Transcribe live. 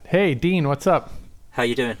Hey, Dean, what's up? How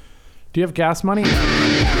you doing? Do you have gas money?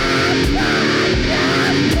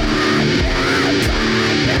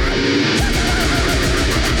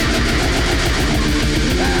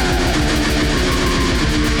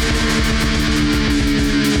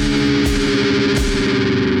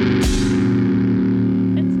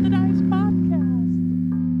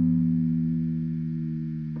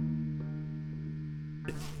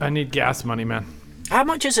 I need gas money, man. How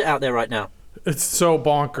much is it out there right now? It's so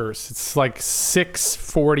bonkers. It's like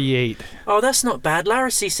 $6.48. Oh, that's not bad.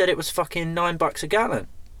 Larissy said it was fucking $9 a gallon.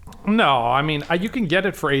 No, I mean you can get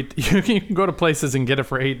it for $8. You can go to places and get it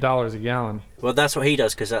for $8 a gallon. Well, that's what he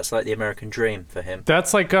does because that's like the American dream for him.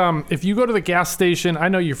 That's like if you go to the gas station. I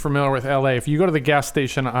know you're familiar with LA. If you go to the gas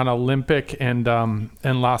station on Olympic and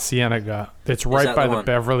La Cienega, it's right by the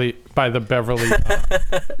Beverly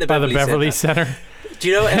Beverly Center. Do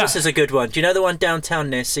you know what else is a good one? Do you know the one downtown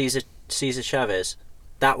near Cesar Chavez?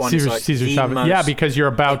 That one is like Cesar the Chavez. most Yeah, because you're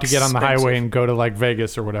about to get on the expensive. highway and go to like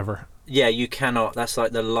Vegas or whatever. Yeah, you cannot. That's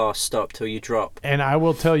like the last stop till you drop. And I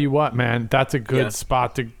will tell you what, man, that's a good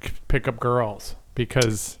spot to pick up girls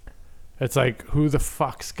because it's like, who the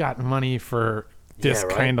fuck's got money for this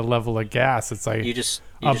kind of level of gas? It's like you just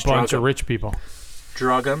a bunch of rich people.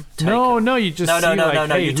 Drug them? No, you just see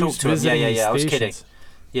like, hey, you talk to them. Yeah. I was kidding. Stations?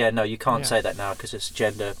 Yeah, no, you can't say that now because it's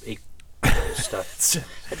gender stuff.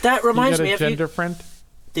 That reminds me of you. Gender friend?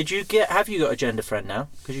 Have you got a gender friend now?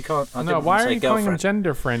 Because you can't. No, why are you calling him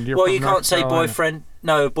gender friend? Well, you can't say boyfriend.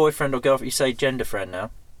 No, boyfriend or girlfriend. You say gender friend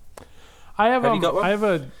now. Have you got one? I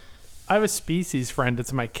have a species friend.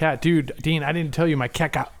 It's my cat, dude. Dean, I didn't tell you my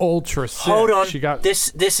cat got ultra sick. Hold on.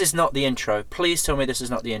 This is not the intro. Please tell me this is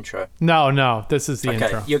not the intro. No, this is the intro.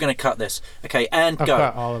 Okay, you're gonna cut this. Okay, and I'll go.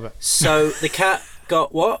 Cut all of it. So the cat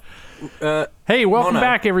got what? Hey, welcome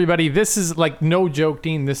back, everybody. This is like no joke,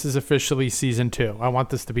 Dean. This is officially season 2. I want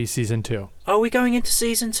this to be season 2. Are we going into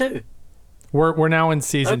season 2? We're now in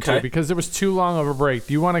season 2 because there was too long of a break.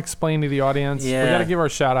 Do you want to explain to the audience? Yeah. We got to give our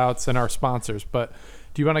shout outs and our sponsors, but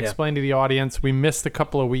do you want to explain to the audience? We missed a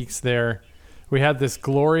couple of weeks there. We had this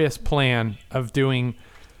glorious plan of doing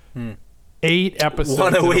 8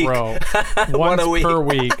 episodes in a row, once per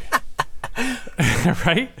week,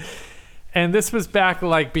 right? And this was back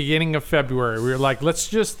like beginning of February. We were like, let's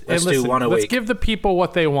do one a week. Let's give the people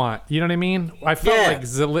what they want. You know what I mean? I felt like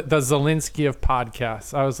the Zelensky of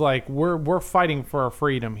podcasts. I was like, we're fighting for our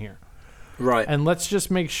freedom here. Right. And let's just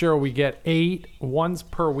make sure we get 8 once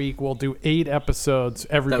per week. We'll do 8 episodes.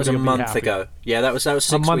 Everybody That was a will be month happy. ago. Yeah, that was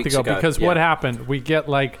 6 a month weeks ago. Because what happened? We get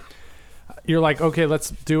like, you're like, okay, let's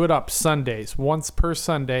do it up Sundays, once per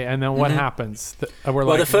Sunday, and then what happens? The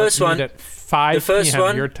first one at 5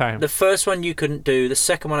 p.m. your time. The first one you couldn't do. The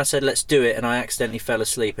second one I said let's do it, and I accidentally fell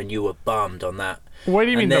asleep, and you were bummed on that. What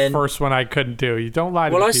do you mean the first one I couldn't do? You don't lie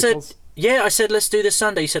to me. Well, I said let's do this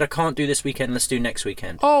Sunday. You said I can't do this weekend. Let's do next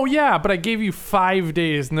weekend. Oh yeah, but I gave you 5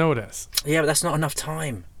 days notice. Yeah, but that's not enough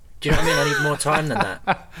time. Do you know what I mean? I need more time than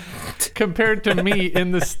that. Compared to me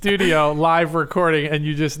in the studio live recording, and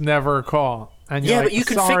you just never call. And you're but you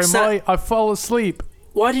can fix that. I fall asleep.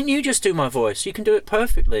 Why didn't you just do my voice? You can do it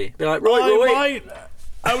perfectly. Be like, Roy.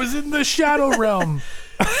 I was in the shadow realm.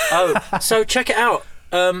 Oh, so check it out.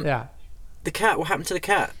 Yeah. The cat. What happened to the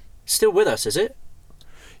cat? Still with us, is it?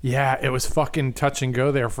 Yeah, it was fucking touch and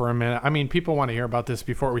go there for a minute. I mean, people want to hear about this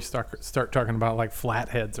before we start talking about like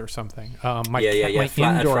flatheads or something. My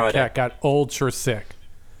indoor cat got ultra sick.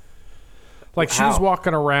 Like she was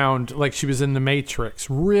walking around like she was in the Matrix,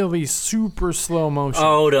 really super slow motion.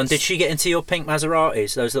 Oh, hold on. Did she get into your pink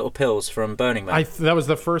Maseratis, those little pills from Burning Man? That was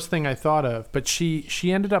the first thing I thought of. But she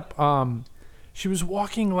ended up, she was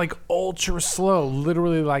walking like ultra slow,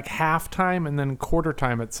 literally like half time and then quarter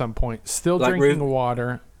time at some point. Still like drinking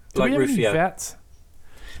water. Do we have any vets?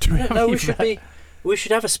 We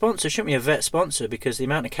should have a sponsor, shouldn't we? A vet sponsor, because the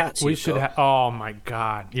amount of cats you've got. Oh my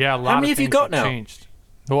God. Yeah, a lot How many of have you got now? Changed.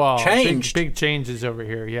 Well, changed. Big changes over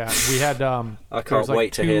here. Yeah, we had I can't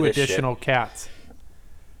wait to hear this shit. 2 additional cats.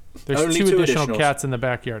 There's Only 2 two additional additionals. cats in the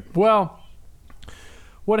backyard. Well,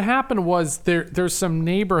 what happened was there's some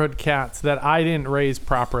neighborhood cats that I didn't raise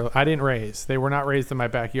properly. They were not raised in my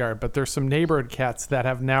backyard, but there's some neighborhood cats that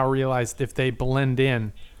have now realized if they blend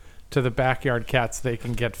in to the backyard cats, they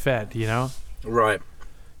can get fed, you know? Right.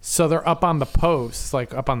 So they're up on the posts,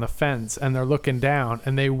 like up on the fence, and they're looking down,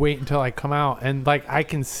 and they wait until I come out, and like I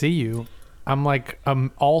can see you. I'm like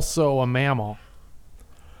also a mammal,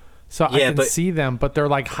 so I can see them, but they're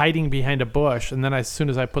like hiding behind a bush. And then as soon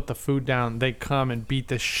as I put the food down, they come and beat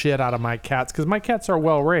the shit out of my cats because my cats are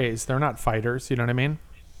well raised. They're not fighters. You know what I mean?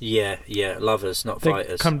 Yeah, lovers, not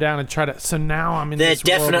fighters. They come down and try to. So now I'm in this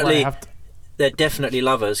world where I have to, they're definitely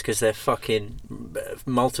lovers because they're fucking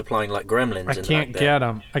multiplying like gremlins. I can't get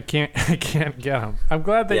them. I can't get them. I'm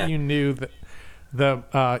glad that you knew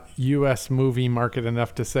the U.S. movie market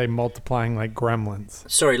enough to say multiplying like gremlins.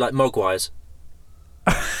 Sorry, like Mogwais.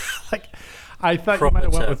 Like, I thought you might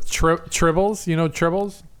have went with tribbles. You know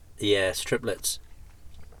tribbles? Yes, triplets.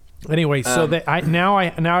 Anyway, so now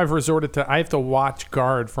I've resorted to I have to watch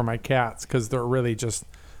guard for my cats because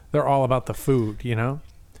they're all about the food, you know.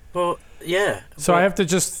 Well, yeah. So I have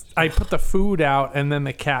to I put the food out and then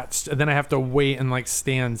the cats, and then I have to wait and like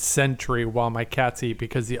stand sentry while my cats eat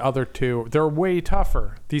because the other two, they're way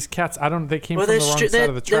tougher. These cats, they came from the wrong side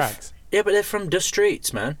of the tracks. Yeah, but they're from the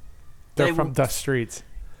streets, man. They're from the streets.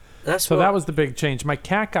 That was the big change. My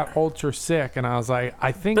cat got ultra sick, and I was like,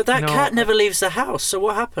 I think. But that cat never leaves the house. So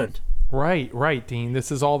what happened? Right, Dean.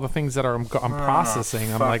 This is all the things that I'm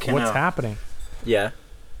processing. I'm like, what's happening? Yeah.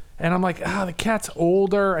 And I'm like, the cat's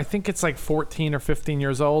older. I think it's like 14 or 15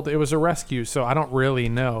 years old. It was a rescue, so I don't really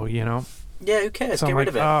know, you know. Yeah, who cares? So Get rid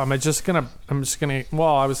of it. I'm just gonna.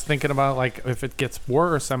 Well, I was thinking about like if it gets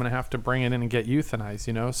worse, I'm gonna have to bring it in and get euthanized,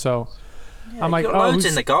 you know. So I'm like, loads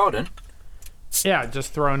in the garden. Yeah,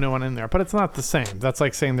 just throw a new one in there. But it's not the same. That's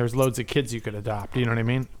like saying there's loads of kids you could adopt. You know what I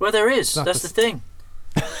mean? Well, there is. That's the thing.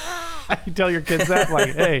 You tell your kids that,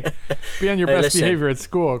 like, hey, be on your best behavior at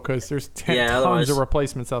school because there's tons of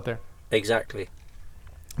replacements out there. Exactly.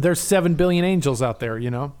 There's 7 billion angels out there,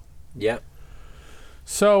 you know? Yep.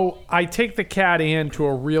 So I take the cat in to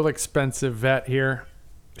a real expensive vet here.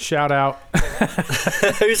 Shout out.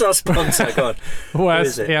 Who's our sponsor? God.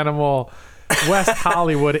 West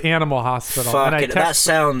Hollywood Animal Hospital. That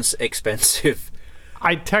sounds expensive.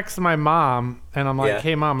 I text my mom and I'm like,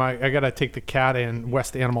 "Hey mom, I gotta take the cat in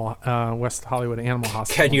West Hollywood Animal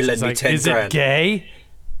Hospital." Can you lend me 10 grand? Is it gay?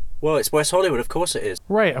 Well, it's West Hollywood, of course it is.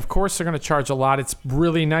 Right, of course they're gonna charge a lot. It's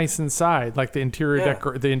really nice inside. Like the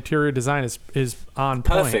interior design is on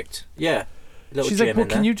point. Perfect. Yeah. She's like, well,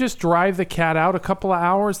 can you just drive the cat out a couple of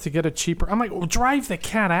hours to get a cheaper? I'm like, well, drive the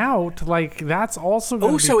cat out. Like that's also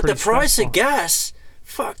going to be with the stressful. Price of gas.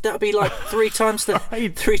 Fuck, that'd be like three times the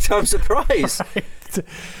price.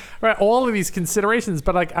 Right, all of these considerations,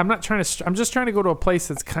 but like I'm just trying to go to a place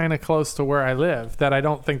that's kind of close to where I live that I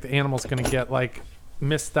don't think the animal's going to get like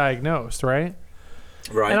misdiagnosed, right?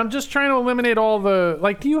 Right. And I'm just trying to eliminate all the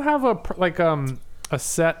do you have a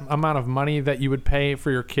set amount of money that you would pay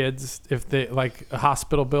for your kids if they like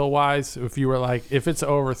hospital bill wise? If you were like, if it's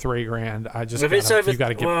over $3,000, you got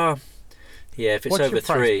to get. Well, yeah, if it's over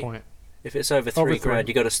three. Point? If it's over $3,000,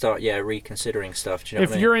 you got to start reconsidering stuff. Do you know what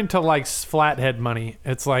I mean? If you're into like flathead money,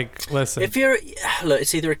 it's like, listen. It's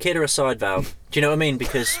either a kid or a side valve. Do you know what I mean?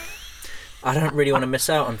 Because I don't really want to miss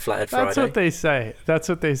out on Flathead Friday. That's what they say. That's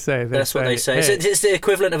what they say. Hey, it's the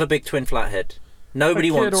equivalent of a big twin flathead. Nobody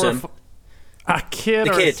wants them. A kid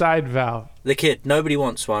or a side valve? The kid. Nobody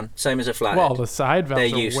wants one. Same as a flathead. Well, the side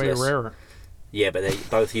valves are way rarer. Yeah, but they're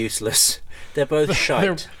both useless. They're both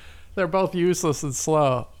shite. They're both useless and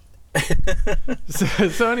slow.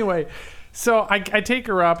 So anyway, I take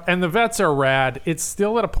her up, and the vets are rad. It's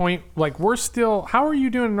still at a point, like, how are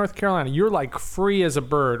you doing in North Carolina? You're, like, free as a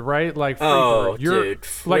bird, right? Like, free bird. Dude.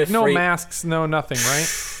 Like, no masks, no nothing, right?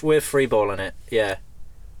 We're freeballing it, yeah.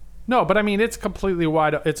 No, but I mean it's completely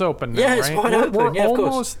it's open now, yeah, it's right? wide open. We're almost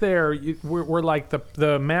course. There. We're like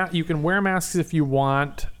the you can wear masks if you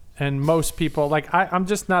want, and most people like I'm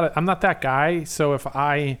not that guy. So if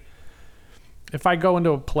I go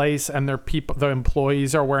into a place and the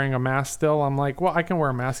employees are wearing a mask still, I'm like, well, I can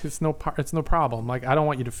wear a mask. It's no problem. Like I don't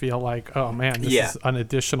want you to feel like, oh man, this is an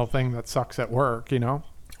additional thing that sucks at work, you know?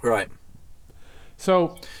 Right.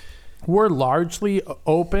 So we're largely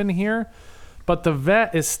open here. But the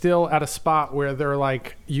vet is still at a spot where they're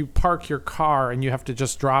like, you park your car and you have to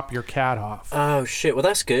just drop your cat off. Oh shit! Well,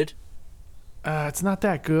 that's good. It's not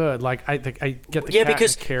that good. Like I get the cat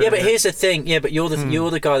but here's the thing. Yeah, but you're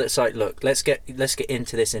the guy that's like, look, let's get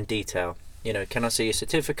into this in detail. You know, can I see your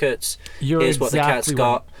certificates? Here's what the cat's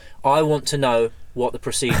got. I want to know what the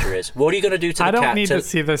procedure is. What are you going to do to the cat? I don't need to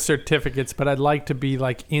see the certificates, but I'd like to be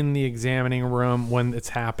like in the examining room when it's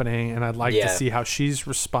happening, and I'd like to see how she's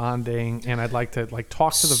responding, and I'd like to like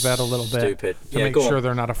talk to the vet a little bit to make sure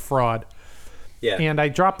they're not a fraud. Yeah. And I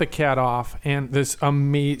drop the cat off, and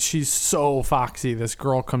she's so foxy. This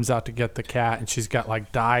girl comes out to get the cat, and she's got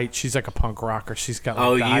like dyed. She's like a punk rocker. She's got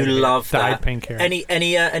like dyed pink hair.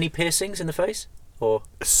 Any piercings in the face? Or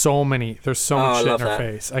so many. There's so much shit in her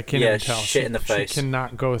face. I can't even tell. Shit in the face. She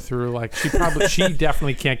cannot go through like she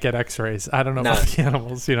definitely can't get X-rays. I don't know about the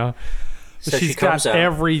animals, you know. So she's got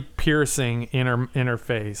every piercing in her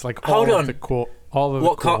face, like all of the cool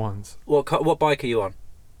ones. What bike are you on?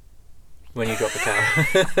 when you drop the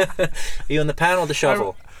cat? Are you on the pan or the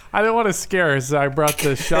shovel? I don't want to scare her, so I brought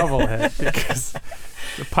the shovel head because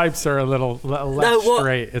the pipes are a little less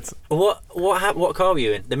straight. It's what car were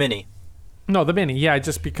you in? The Mini? No, the Mini. Yeah,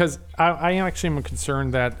 just because I actually am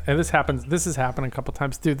concerned that, and this has happened a couple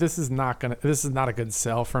times, dude. This is not a good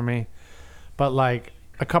sell for me. But like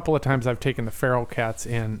a couple of times, I've taken the feral cats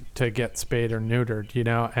in to get spayed or neutered,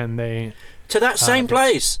 and they to that same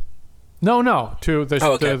place. No, to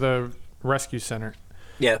the rescue center.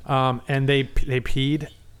 Yeah. And they peed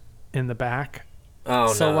in the back.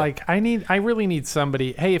 Oh, so no. like I really need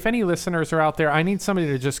somebody. Hey, if any listeners are out there, I need somebody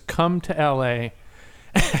to just come to LA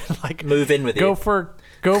and like move in with you. Go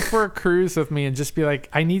for a cruise with me and just be like,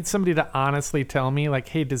 I need somebody to honestly tell me like,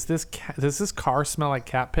 hey, does this car smell like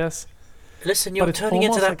cat piss? Listen, you're turning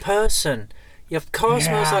into that person. Your car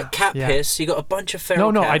smells like cat piss. You got a bunch of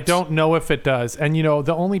feral cats. No, I don't know if it does. And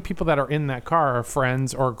the only people that are in that car are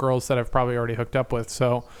friends or girls that I've probably already hooked up with.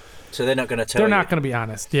 So they're not going to tell you. They're not going to be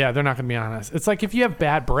honest. Yeah, they're not going to be honest. It's like if you have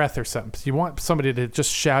bad breath or something, so you want somebody to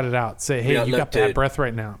just shout it out. Say, hey, you got bad breath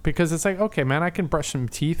right now. Because it's like, okay, man, I can brush some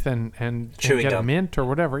teeth and get a mint or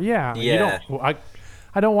whatever. Yeah.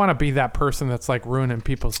 I don't want to be that person that's like ruining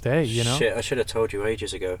people's day, Shit, I should have told you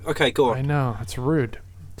ages ago. Okay, go on. I know. It's rude.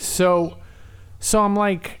 So I'm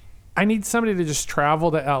like, I need somebody to just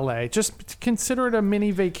travel to LA. Just consider it a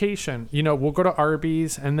mini vacation. We'll go to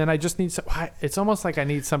Arby's, and then I just need it's almost like I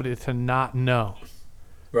need somebody to not know.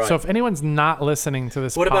 Right. So if anyone's not listening to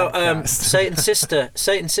this, what about Satan's sister?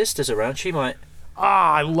 Satan's sister's around. She might.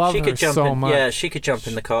 I love her so much. Yeah, she could jump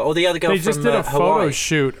in the car. Or the other girl from Hawaii. They just did a photo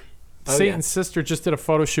shoot. Satan's sister sister just did a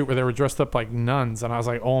photo shoot where they were dressed up like nuns, and I was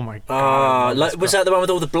like, oh my god. Was that the one with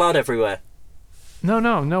all the blood everywhere? No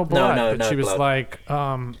blood. No, but she was like,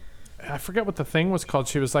 I forget what the thing was called.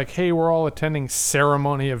 She was like, hey, we're all attending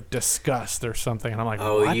Ceremony of Disgust or something. And I'm like,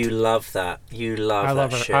 what? You love that. I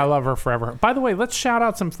love her. Shit. I love her forever. By the way, let's shout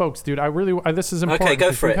out some folks, dude. This is important. Okay,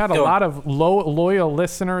 go for it. We've had a lot of loyal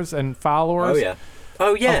listeners and followers.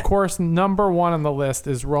 Oh, yeah. Of course, number one on the list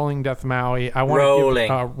is Rolling Death Maui. I want to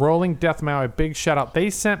give Rolling Death Maui a big shout out. They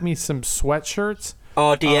sent me some sweatshirts.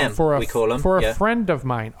 RDM, we call them. For a friend of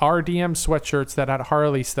mine, RDM sweatshirts that had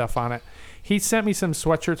Harley stuff on it. He sent me some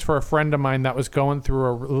sweatshirts for a friend of mine that was going through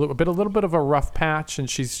a little bit of a rough patch, and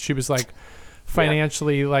she was like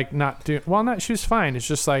financially like not doing well. Not she was fine. It's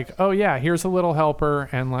just like, oh yeah, here's a little helper,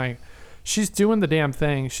 and like she's doing the damn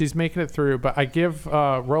thing. She's making it through. But I give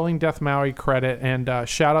Rolling Death Maui credit, and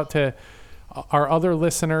shout out to our other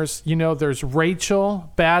listeners. There's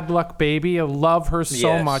Rachel, Bad Luck Baby. I love her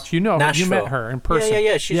so much. You met her in person.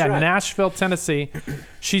 Yeah, she's right. Nashville, Tennessee.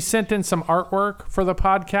 She sent in some artwork for the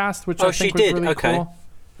podcast, which I think was really cool.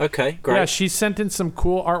 Okay, great. Yeah, she sent in some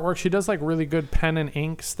cool artwork. She does like really good pen and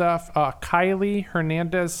ink stuff. Kylie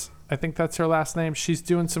Hernandez, I think that's her last name. She's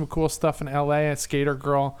doing some cool stuff in LA, a skater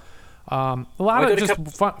girl. A lot of just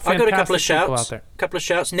fantastic people out there. Couple of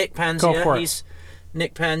shouts. Nick Panzia,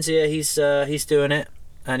 Nick Panzia, he's doing it,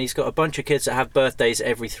 and he's got a bunch of kids that have birthdays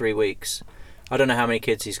every 3 weeks. I don't know how many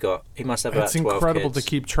kids he's got. He must have about 12 kids. It's incredible to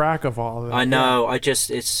keep track of all of them. I know.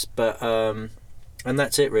 And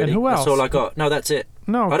that's it really. And who else? That's all I got. No, that's it.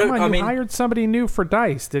 No, you hired somebody new for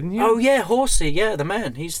Dice, didn't you? Oh yeah, Horsey. Yeah, the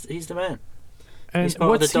man. He's the man. And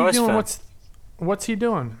what's he doing? What's he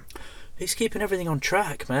doing? He's keeping everything on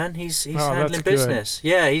track, man. He's handling business. Good.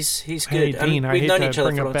 Yeah, he's good. Hey, Dean, we've known each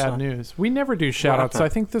other for a long time. News. We never do shout-outs, so I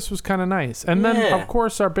think this was kind of nice. And then, of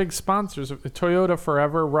course, our big sponsors, Toyota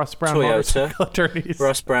Forever, Russ Brown Motorcycle Attorneys.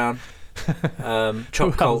 Russ Brown.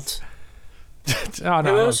 Chop Colt. Who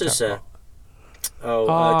else is there?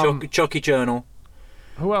 Jockey Journal.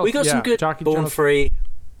 Who else? We got some good Born Free.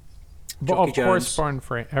 Of course, Born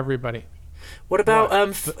Free. Everybody. What about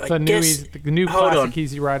the new classic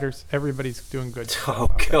Easy Riders? Everybody's doing good. Oh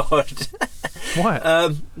God! What?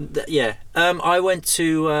 I went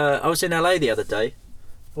to. I was in LA the other day.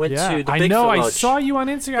 Went to the Bigfoot Lodge. I saw you on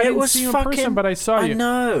Instagram. I didn't see you in person, but I saw you. I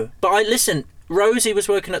know. But listen. Rosie was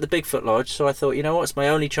working at the Bigfoot Lodge, so I thought, you know what? It's my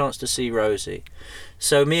only chance to see Rosie.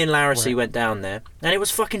 So me and Larissy went down there, and it was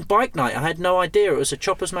fucking bike night. I had no idea. It was a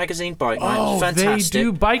Choppers Magazine bike night. Oh, fantastic. They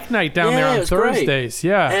do bike night down there on Thursdays. Great.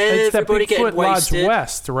 Yeah, it's that Bigfoot Lodge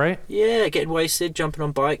West, right? Yeah, getting wasted, jumping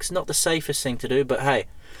on bikes. Not the safest thing to do, but hey.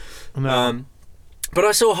 No. But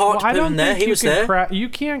I saw Hartpoon there. He was there. You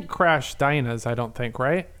can't crash Dynas, I don't think,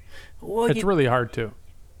 right? Well, it's really hard to.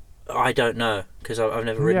 I don't know because I've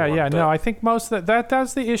never ridden one. Yeah, no. I think most of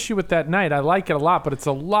that's the issue with that night. I like it a lot, but it's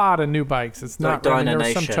a lot of new bikes. It's not like Dyna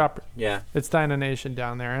Nation. Some chopper. Yeah, it's Dyna Nation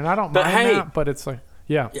down there, and I don't mind that. But it's like,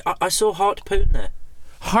 I saw Hartpoon there.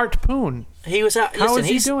 Hartpoon. He was out. How is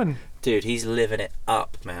he doing? Dude, he's living it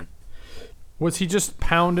up, man. Was he just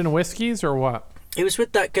pounding whiskeys or what? He was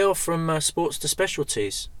with that girl from Sports to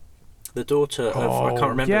Specialties. The daughter of, I can't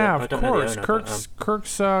remember. Yeah, I of don't course. know the owner,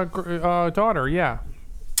 Kirk's daughter, yeah.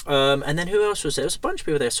 And then who else was there? There was a bunch of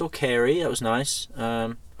people there. I saw Carey. That was nice.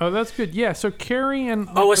 Oh, that's good. Yeah, so Carey and...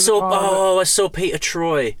 I saw Peter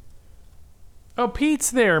Troy. Oh,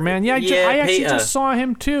 Pete's there, man. Yeah, I actually just saw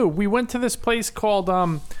him, too. We went to this place called...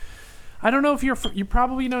 I don't know if you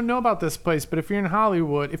probably don't know about this place, but if you're in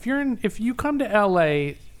Hollywood, if you come to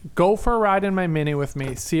L.A., go for a ride in my Mini with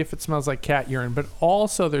me, see if it smells like cat urine. But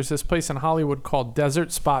also, there's this place in Hollywood called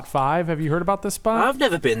Desert Spot 5. Have you heard about this spot? I've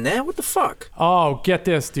never been there. What the fuck? Oh, get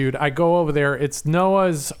this, dude. I go over there. It's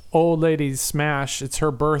Noah's old lady's smash. It's her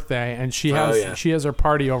birthday, and she has her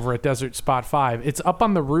party over at Desert Spot 5. It's up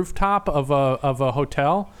on the rooftop of a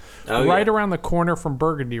hotel, around the corner from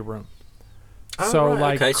Burgundy Room. Oh, so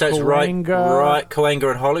right. Okay, so it's right, Cahuenga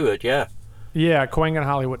and Hollywood, yeah. Yeah, Cahuenga and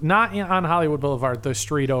Hollywood. Not on Hollywood Boulevard, the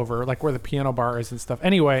street over, like where the piano bar is and stuff.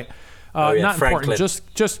 Anyway, not Franklin. important.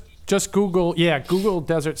 Just Google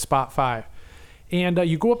Desert Spot 5. And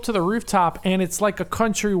you go up to the rooftop, and it's like a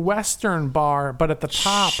country western bar, but at the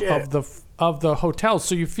top of the hotel.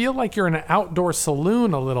 So you feel like you're in an outdoor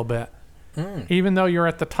saloon a little bit, even though you're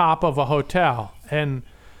at the top of a hotel. And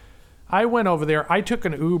I went over there. I took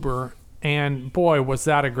an Uber, and boy, was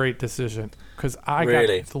that a great decision. Because I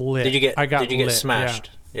got lit. Did you get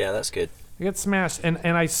smashed? Yeah, that's good. I got smashed, and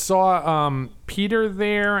I saw Peter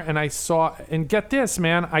there, and get this,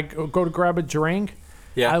 man. I go to grab a drink.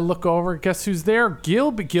 Yeah. I look over. Guess who's there?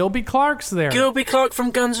 Gilby Clarke's there. Gilby Clarke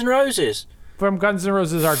from Guns N' Roses. From Guns N'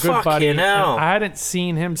 Roses, our good buddy. Hell. I hadn't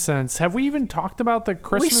seen him since. Have we even talked about the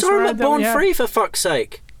Christmas ride? We saw him at Born Free, for fuck's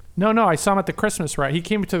sake. No, I saw him at the Christmas ride. He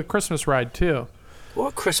came to the Christmas ride too.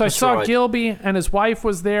 What Christmas So I saw ride? Gilby, and his wife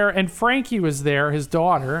was there, and Frankie was there, his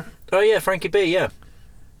daughter. Oh yeah, Frankie B, yeah.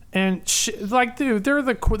 And dude,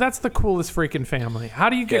 that's the coolest freaking family. How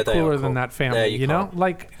do you get cooler than that family? You know,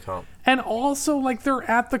 and also they're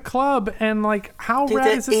at the club, and how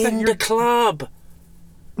rad is it that you're in the club?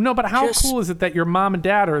 No, but how cool is it that your mom and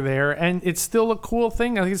dad are there, and it's still a cool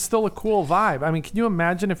thing? I think it's still a cool vibe. I mean, can you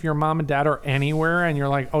imagine if your mom and dad are anywhere, and you're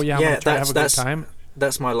like, oh yeah, I'm gonna try to have a good time?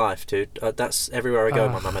 That's my life, dude. That's everywhere I go.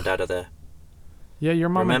 My mum and dad are there. Yeah, your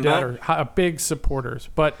mom and dad are big supporters.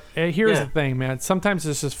 But here's the thing, man. Sometimes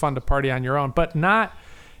it's just fun to party on your own, but not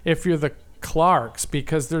if you're the Clarks,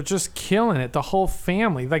 because they're just killing it. The whole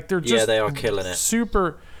family, they're just they are killing it.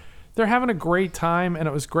 Super. They're having a great time, and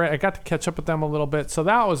it was great. I got to catch up with them a little bit, so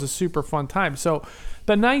that was a super fun time. So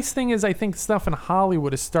the nice thing is, I think stuff in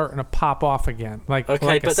Hollywood is starting to pop off again. Like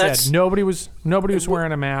I said, nobody was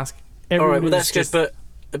wearing a mask. All right, well that's good,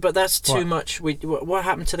 but that's too much. What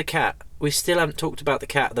happened to the cat? We still haven't talked about the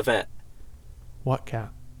cat at the vet. What cat?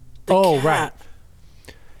 Cat. Right.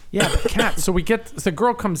 Yeah, the cat. So the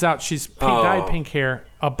girl comes out. She's dyed pink hair,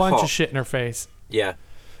 a bunch of shit in her face. Yeah.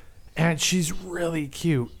 And she's really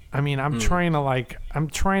cute. I mean, I'm trying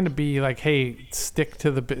to be like, hey, stick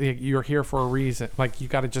to you're here for a reason. Like, you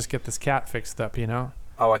got to just get this cat fixed up, you know?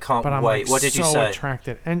 Oh, I can't wait. What did you say?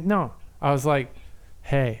 Attracted. And no, I was like,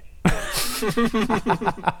 hey.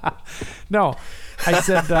 No, I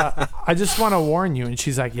said, I just want to warn you. And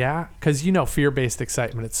she's like, yeah? Because, fear-based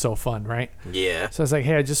excitement, it's so fun, right? Yeah. So I was like,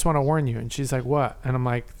 hey, I just want to warn you. And she's like, what? And I'm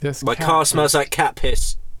like, my car smells like cat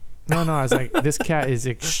piss. No, I was like, this cat is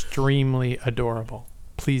extremely adorable.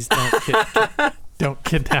 Please don't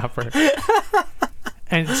kidnap her.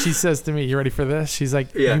 And she says to me, you ready for this? She's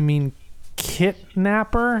like, you mean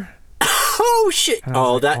kidnapper? Oh shit!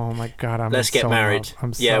 Oh my god! Let's get married.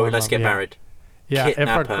 Let's get married. Yeah, if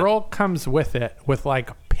a girl comes with it with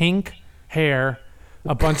pink hair,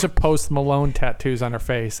 a bunch of Post Malone tattoos on her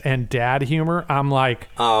face, and dad humor, I'm like,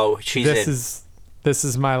 oh, this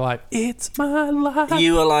is my life. It's my life.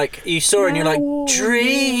 You were like, you saw her and you're like,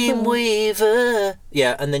 Dreamweaver.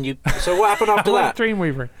 Yeah, and then so what happened after that?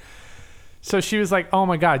 Dreamweaver. So she was like, oh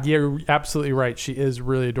my God, you're absolutely right. She is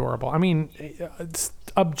really adorable. I mean,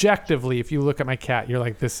 objectively, if you look at my cat, you're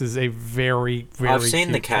like, this is a very, very I've seen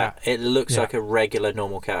cute the cat. It looks like a regular,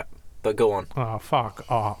 normal cat. But go on. Oh, fuck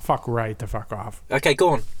off. Fuck right the fuck off. Okay, go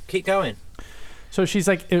on. Keep going. So she's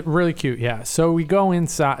like, really cute, yeah. So we go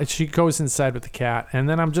inside. She goes inside with the cat, and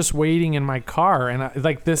then I'm just waiting in my car, and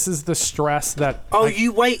this is the stress that. Oh,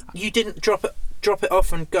 you wait. You didn't drop it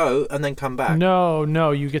off and go, and then come back.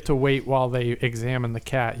 No, you get to wait while they examine the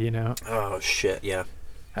cat. Oh shit, yeah.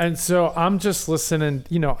 And so I'm just listening.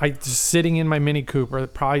 I just sitting in my Mini Cooper.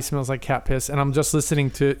 It probably smells like cat piss, and I'm just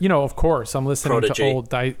listening to. Of course, I'm listening to old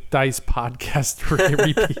Dice podcast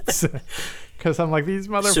repeats. Because I'm like, these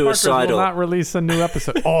motherfuckers will not release a new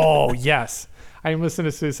episode. Oh, yes. I'm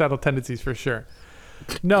listening to Suicidal Tendencies for sure.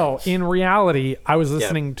 No, in reality, I was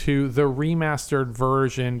listening to the remastered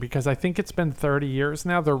version because I think it's been 30 years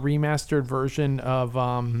now. The remastered version of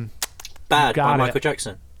Bad by Michael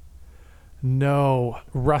Jackson. No,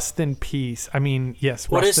 Rust in Peace. I mean, yes,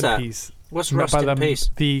 what Rust is in that? Peace. What's Rust in Peace?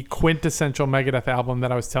 The quintessential Megadeth album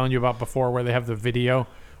that I was telling you about before, where they have the video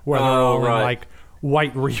where they're all in like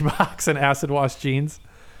white Reeboks and acid wash jeans.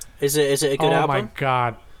 Is it a good album? Oh my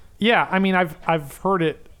god! Yeah, I mean, I've heard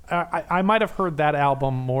it. I might have heard that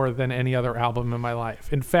album more than any other album in my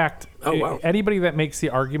life. In fact, anybody that makes the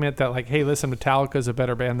argument that like, hey, listen, Metallica is a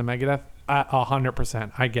better band than Megadeth,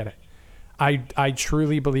 100%, I get it. I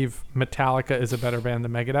truly believe Metallica is a better band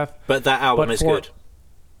than Megadeth. But that album is good.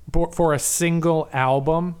 For a single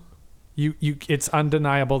album, it's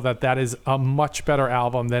undeniable that is a much better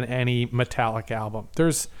album than any Metallica album.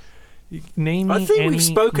 I think we've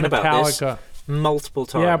spoken about this multiple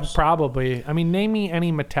times. Yeah, probably. I mean, name me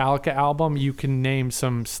any Metallica album. You can name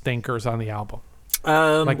some stinkers on the album.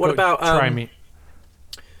 What about Try Me?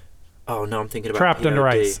 Oh no, I'm thinking about Trapped Under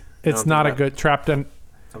Ice. It's not a good I'm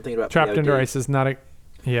thinking about Trapped Under Ice is not a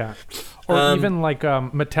or even like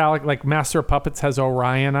Metallic, like Master of Puppets has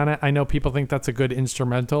Orion on it. I know people think that's a good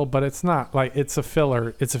instrumental, but it's not. Like it's a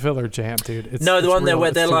filler jam, dude. The one there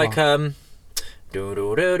where they're like do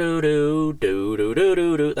do do do do do do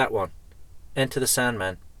do do, that one. Enter the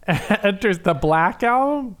Sandman. Enters the Black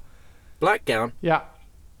Album? Black Gown. Yeah.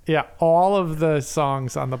 All of the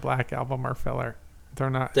songs on the Black Album are filler. They're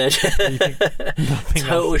not.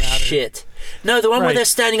 Total shit. No, the one where they're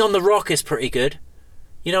standing on the rock is pretty good.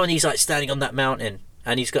 You know, when he's like standing on that mountain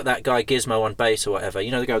and he's got that guy Gizmo on bass or whatever.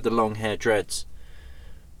 You know, the guy with the long hair dreads.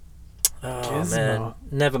 Oh Gizmo. Man,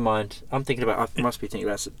 never mind. I must be thinking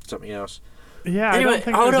about something else. Yeah. Anyway,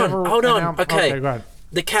 hold on. Okay, go ahead.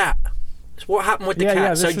 The cat. What happened with the cat? Yeah,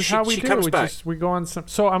 this so is how we she do. comes back. We go on some.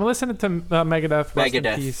 So I'm listening to Megadeth, Rust in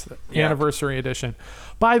Peace, Anniversary Edition.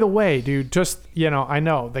 By the way, dude, just I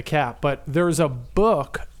know the cat, but there's a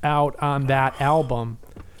book out on that album,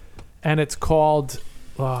 and it's called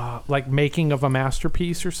like Making of a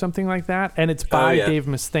Masterpiece or something like that, and it's by Dave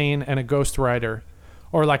Mustaine and a ghostwriter,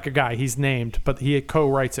 or like a guy he's named, but he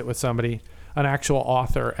co-writes it with somebody. An actual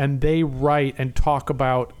author, and they write and talk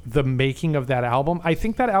about the making of that album. I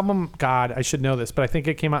think that album, God, I should know this, but I think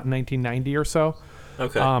it came out in 1990 or so.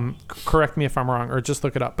 Okay. Correct me if I'm wrong, or just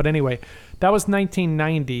look it up. But anyway, that was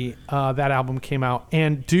 1990. That album came out,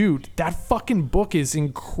 and dude, that fucking book is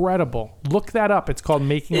incredible. Look that up. It's called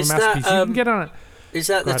Making of a Masterpiece. You can get on it. Is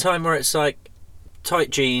that the time where it's like tight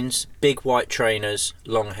jeans, big white trainers,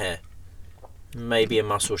 long hair, maybe a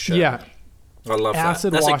muscle shirt? Yeah. I love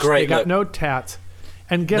acid that. That's wash. a great They got look. no tats.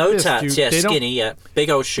 And get no this, tats, dude, skinny,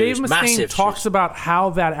 big old shoes, Dave Mustaine massive talks shoes. about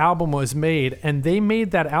how that album was made, and they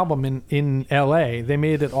made that album in L.A. They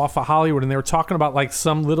made it off of Hollywood, and they were talking about like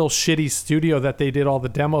some little shitty studio that they did all the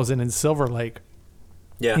demos in Silver Lake,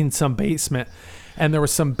 in some basement. And there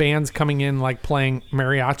was some bands coming in like playing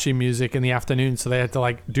mariachi music in the afternoon, so they had to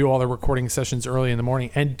like do all the recording sessions early in the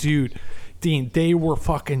morning. And dude, Dean, they were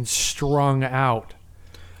fucking strung out.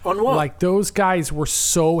 On what? Like those guys were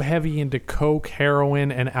so heavy into coke,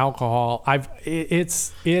 heroin, and alcohol.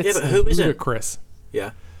 It's ludicrous. Yeah.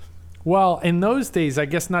 Well, in those days, I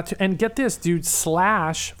guess not. And get this, dude.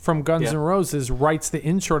 Slash from Guns N' Roses writes the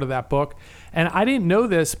intro to that book, and I didn't know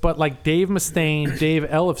this, but like Dave Mustaine, Dave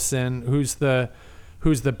Ellefson,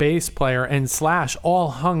 who's the bass player, and Slash all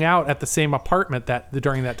hung out at the same apartment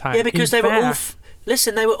during that time. Yeah, because they were all.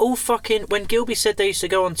 Listen, they were all fucking... When Gilby said they used to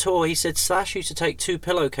go on tour, he said Slash used to take 2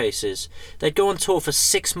 pillowcases. They'd go on tour for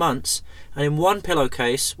 6 months, and in one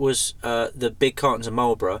pillowcase was the big cartons of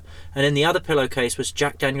Marlboro, and in the other pillowcase was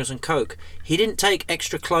Jack Daniels and Coke. He didn't take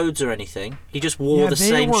extra clothes or anything. He just wore the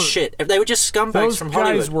same shit. They were just scumbags from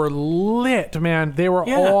Hollywood. Those guys were lit, man. They were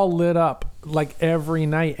all lit up like every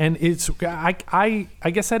night, and it's I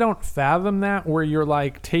guess I don't fathom that, where you're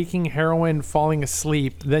like taking heroin, falling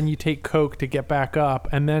asleep, then you take Coke to get back up,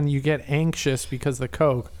 and then you get anxious because of the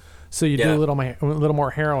Coke, so you do a little more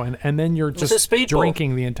heroin, and then you're just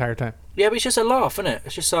drinking the entire time. Yeah, but it's just a laugh, isn't it?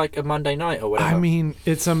 It's just like a Monday night or whatever. I mean,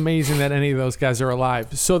 it's amazing that any of those guys are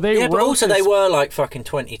alive. So they but also they were like fucking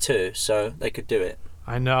 22, so they could do it.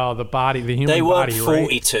 I know, the human body. They weren't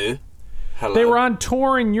 42. Right? Hello. They were on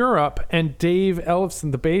tour in Europe, and Dave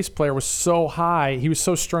Ellefson, the bass player, was so high, he was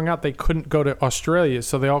so strung out, they couldn't go to Australia,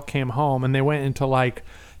 so they all came home, and they went into like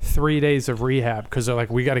 3 days of rehab because they're like,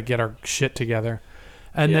 we got to get our shit together.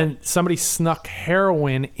 And then somebody snuck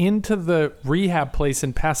heroin into the rehab place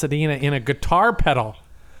in Pasadena in a guitar pedal.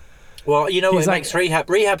 Well, you know what makes rehab?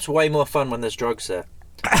 Rehab's way more fun when there's drugs there.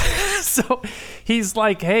 So he's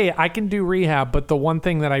like, hey, I can do rehab, but the one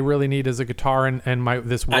thing that I really need is a guitar and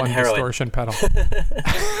this one distortion pedal.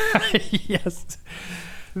 Yes.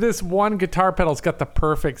 This one guitar pedal's got the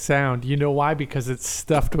perfect sound. You know why? Because it's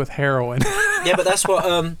stuffed with heroin. Yeah, but that's what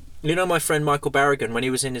my friend Michael Barragan, when he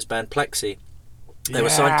was in his band Plexi, they were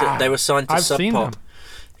signed to Sub Pop.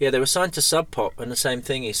 Yeah, they were signed to Sub Pop, and the same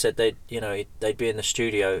thing. He said they'd be in the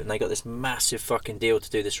studio, and they got this massive fucking deal to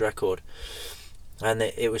do this record, and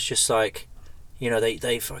it was just like,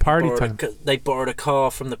 they fucking they borrowed a car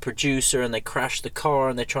from the producer, and they crashed the car,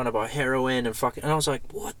 and they're trying to buy heroin and fucking. And I was like,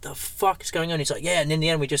 what the fuck is going on? He's like, yeah, and in the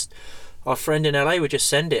end, our friend in LA would just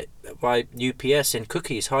send it by UPS in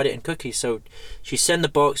cookies, hide it in cookies. So she send the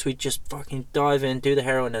box, we'd just fucking dive in, do the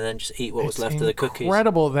heroin, and then just eat what was left of the cookies.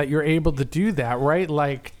 Incredible that you're able to do that, right?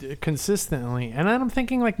 Like consistently. And then I'm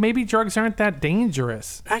thinking, like, maybe drugs aren't that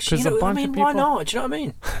dangerous. Actually, why not? Do you know what I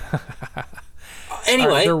mean?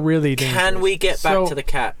 Anyway, they're really dangerous. Can we get back to the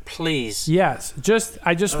cat, please? Yes.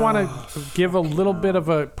 I just want to give a little bit of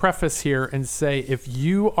a preface here and say, if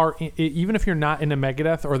you are, even if you're not into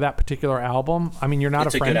Megadeth or that particular album, I mean, you're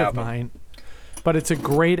not a friend of mine, but it's a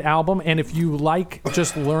great album. And if you like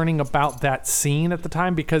just learning about that scene at the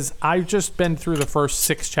time, because I've just been through the first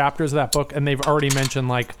 6 chapters of that book, and they've already mentioned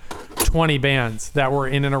like 20 bands that were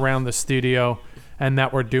in and around the studio and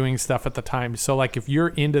that were doing stuff at the time. So like, if you're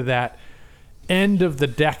into that end of the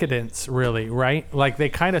decadence, really, right? Like, they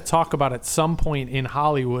kind of talk about at some point in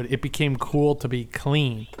Hollywood, it became cool to be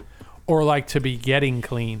clean, or like to be getting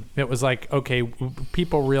clean. It was like, okay,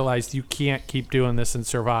 people realized you can't keep doing this and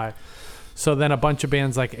survive. So then a bunch of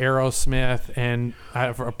bands like Aerosmith and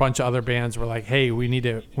a bunch of other bands were like, hey, we need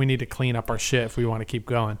to clean up our shit if we want to keep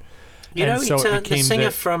going. The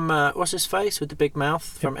singer from what's his face with the big mouth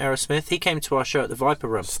from Aerosmith, he came to our show at the Viper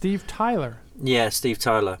Room. Steve Tyler. Yeah, Steve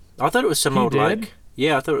Tyler. I thought it was some old drag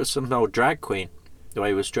queen, the way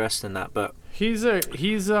he was dressed in that. But he's a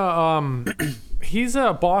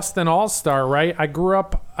Boston all-star, right? I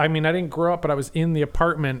didn't grow up, but I was in the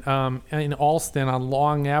apartment in Allston on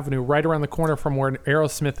Long Avenue, right around the corner from where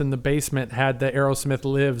Aerosmith in the basement had the Aerosmith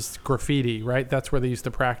Lives graffiti, right? That's where they used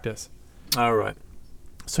to practice. All right.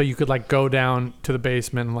 So you could like go down to the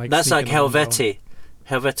basement and like. That's like Helvetica,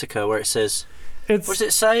 where it says. What does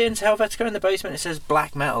it say in Helvetica in the basement? It says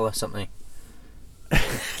black metal or something.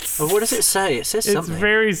 Well, what does it say? It says something. It's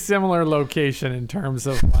very similar location in terms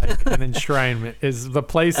of like an enshrinement. Is the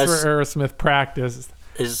place where Aerosmith practiced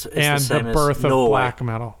and the birth of black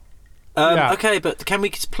metal. Okay, but can we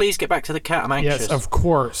please get back to the cat? I'm anxious. Yes, of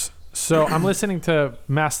course. So I'm listening to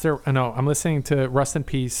Rust in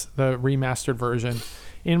Peace, the remastered version,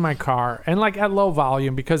 in my car, and like at low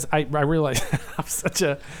volume, because I realize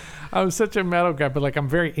I'm such a metal guy, but like I'm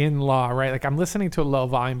very in-law, right? Like I'm listening to a low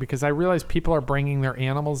volume because I realize people are bringing their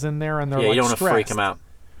animals in there and they're like you don't want to freak them out.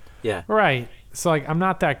 Yeah. Right. So like I'm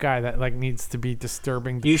not that guy that like needs to be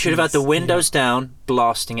disturbing. You should have had the windows down,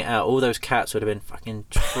 blasting it out. All those cats would have been fucking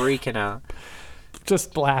freaking out.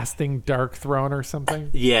 Just blasting Dark Throne or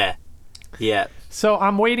something. Yeah. So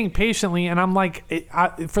I'm waiting patiently, and I'm like,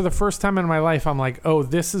 for the first time in my life, I'm like, oh,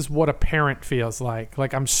 this is what a parent feels like.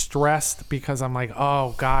 Like I'm stressed because I'm like,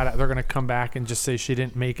 oh God, they're gonna come back and just say she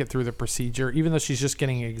didn't make it through the procedure, even though she's just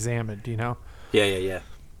getting examined, you know? Yeah.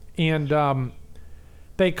 And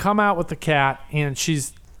they come out with the cat, and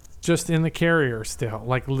she's just in the carrier still,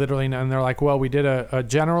 like literally, and they're like, well, we did a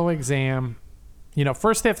general exam. You know,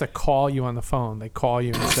 first they have to call you on the phone. They call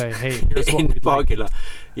you and say, hey, here's what we'd like.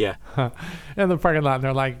 Yeah. In the parking lot, and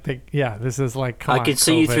they're like, this is like, I can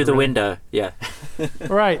see you through the window. Yeah.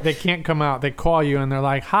 Right. They can't come out. They call you, and they're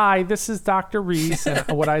like, hi, this is Dr. Reese, and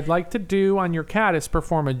what I'd like to do on your cat is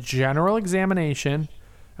perform a general examination.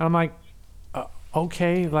 And I'm like,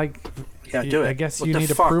 okay, like, yeah, do it. I guess what you the need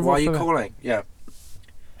fuck? approval. Why are you calling? Yeah.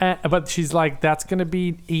 But she's like, that's going to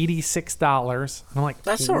be $86. And I'm like,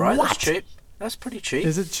 that's all right. What? That's cheap. That's pretty cheap.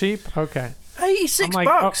 Is it cheap? Okay.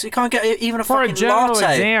 $86. You can't get even a for fucking a general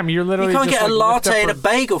latte. Exam, you're literally you can't just get a like latte and a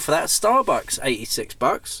bagel for that at Starbucks.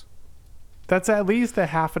 $86. That's at least a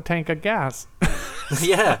half a tank of gas.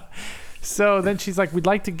 Yeah. So then she's like, we'd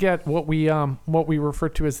like to get what we refer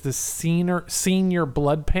to as the senior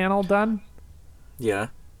blood panel done. Yeah.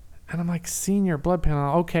 And I'm like, senior blood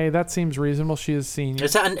panel. Okay, that seems reasonable. She is senior.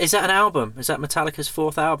 Is that an album? Is that Metallica's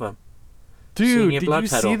 4th album? Dude, did you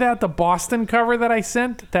see that? The Boston cover that I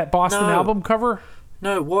sent? That Boston album cover?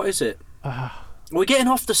 No, what is it? We're getting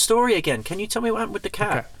off the story again. Can you tell me what happened with the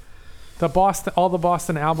cat? Okay. All the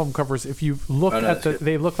Boston album covers, if you look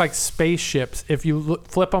they look like spaceships. If you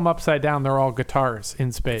flip them upside down, they're all guitars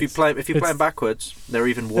in space. If you play them backwards, they're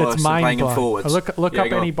even worse than playing them forwards. Look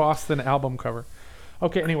up any Boston album cover.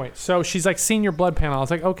 Okay, anyway, so she's like, senior blood panel. I was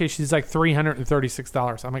like, okay. She's like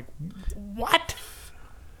 $336. I'm like, what?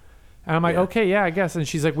 And I'm like, okay, yeah, I guess. And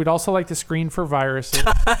she's like, we'd also like to screen for viruses.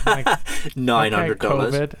 I'm like, $900.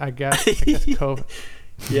 COVID, I guess COVID.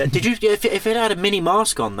 Yeah. Did you? If it had a mini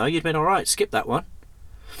mask on though, you'd been all right. Skip that one.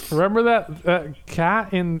 Remember that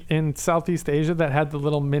cat in Southeast Asia that had the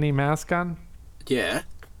little mini mask on? Yeah.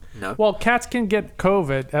 No. Well, cats can get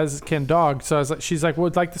COVID, as can dogs. So I was like, she's like,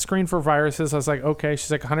 would like to screen for viruses. I was like, okay.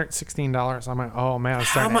 She's like, $116. I'm like, oh man, I'm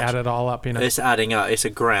starting to add it all up. It's adding up. It's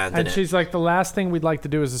 $1,000. And she's like, the last thing we'd like to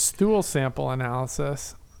do is a stool sample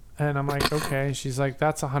analysis. And I'm like, okay. She's like,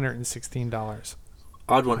 that's $116.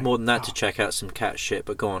 I'd want more than that to check out some cat shit.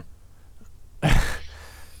 But go on.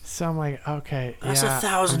 So I'm like, okay, that's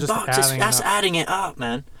 $1,000. That's adding it up,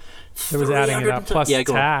 man. It was adding it up plus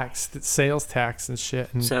tax, sales tax and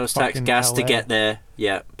shit. And sales tax, gas LA. To get there.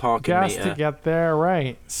 Yeah, parking gas meter. To get there,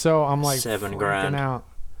 right. So I'm like, $7,000 out.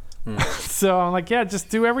 So I'm like, yeah, just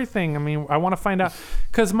do everything. I mean, I want to find out.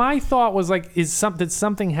 Because my thought was like, did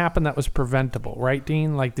something happen that was preventable, right,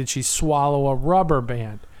 Dean? Like, did she swallow a rubber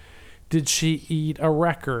band? Did she eat a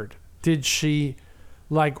record? Did she...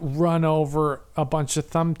 like run over a bunch of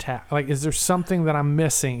thumbtack? Like, is there something that I'm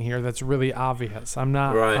missing here that's really obvious? I'm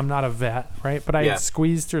not a vet, right? But I had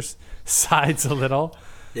squeezed her sides a little.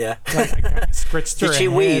 Yeah. Like, I scritched her Did she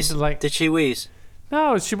head, wheeze? Like, did she wheeze?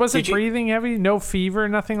 No, she wasn't breathing heavy, no fever,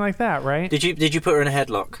 nothing like that, right? Did you put her in a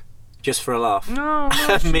headlock? Just for a laugh? No.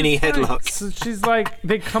 Mini headlock. So she's like,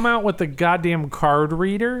 they come out with the goddamn card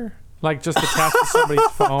reader. Like, just attached to somebody's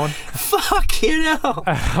phone. Fuck, you know.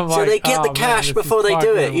 So they get the cash before they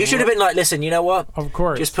do it. You should have been like, listen, you know what? Of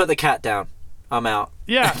course. Just put the cat down. I'm out.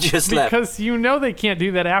 Yeah, just because you know they can't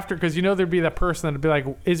do that after, because you know there'd be that person that'd be like,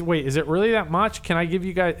 is it really that much? Can I give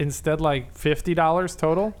you guys instead like $50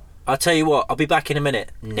 total? I'll tell you what, I'll be back in a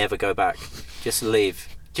minute. Never go back. Just leave.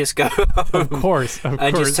 Just go home. Of course.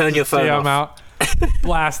 And just turn your phone off. I'm out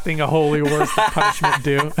blasting a holy worst punishment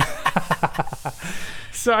due.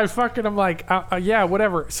 So I'm like, yeah,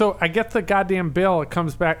 whatever. So I get the goddamn bill. It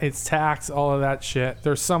comes back. It's tax, all of that shit.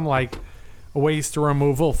 There's some like waste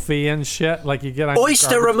removal fee and shit. Like you get on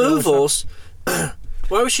oyster removals. Why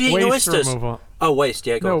was she eating oysters? Removal. Oh, waste.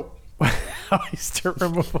 Yeah, go. No, oyster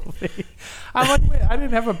removal fee. I'm like, wait, I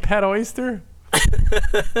didn't have a pet oyster.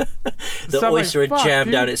 The oyster had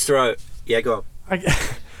jammed down its throat. Yeah, go on.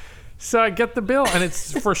 So I get the bill, and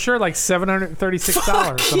it's for sure like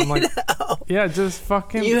 $736. And I'm like, yeah, just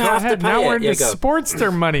fucking go ahead. Now we're into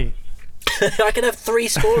Sportster money. I can have 3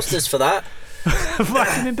 Sportsters for that.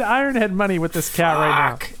 Fucking into Ironhead money with this cat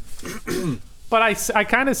right now. But I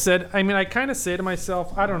kind of say to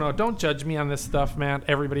myself, I don't know, don't judge me on this stuff, man,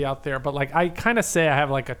 everybody out there. But like, I kind of say I have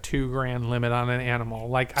like a $2,000 limit on an animal.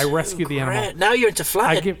 Like, I rescue the animal. Now you're into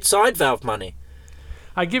flathead side valve money.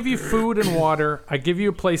 I give you food and water. I give you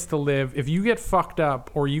a place to live. If you get fucked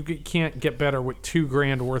up or you can't get better with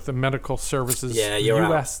 $2,000 worth of medical services,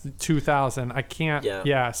 you're US out. 2,000. I can't.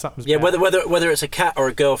 Yeah, something's bad. Whether it's a cat or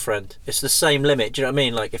a girlfriend, it's the same limit. Do you know what I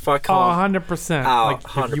mean? Like if I can't. 100%. Like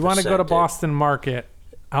 100%. If you want to go to Boston Market,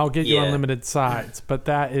 I'll get you unlimited sides. But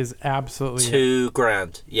that is absolutely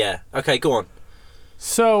 $2,000. Yeah. Okay, go on.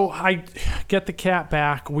 So I get the cat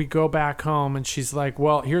back. We go back home, and she's like,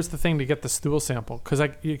 well, here's the thing to get the stool sample. Because they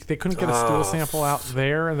couldn't get a stool sample out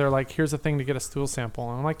there. And they're like, here's the thing to get a stool sample.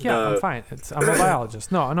 And I'm like, yeah, I'm fine. I'm a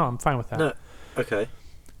biologist. No, I'm fine with that. No. Okay.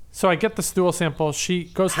 So I get the stool sample. She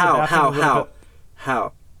goes to the bathroom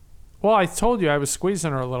How? Well, I told you I was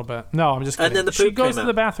squeezing her a little bit. No, I'm just kidding. And then she goes to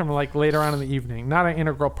the bathroom like later on in the evening. Not an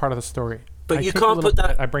integral part of the story. But you can't put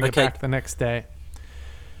that... I bring it back the next day.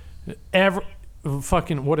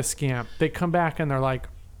 Fucking what a scam. They come back and they're like,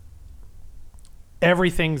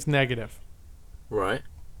 everything's negative. Right.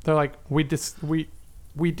 They're like,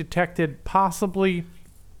 we detected possibly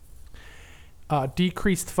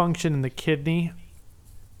decreased function in the kidney.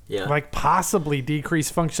 Yeah. Like possibly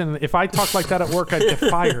decreased function. If I talk like that at work, I'd get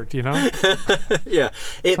fired, you know? Yeah.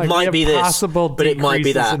 It like might be this, possible but it might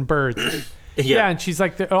be that. In birds. Yeah, and she's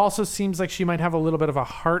like, it also seems like she might have a little bit of a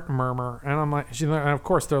heart murmur. And I'm like, and of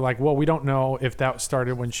course they're like, well, we don't know if that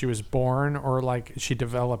started when she was born or like she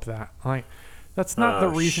developed that. I'm like, that's not the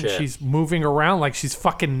reason she's moving around like she's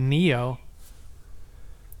fucking Neo.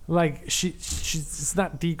 Like she's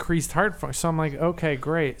not decreased heart function. So I'm like, okay,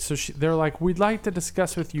 great. So they're like, we'd like to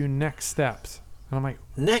discuss with you next steps. And I'm like,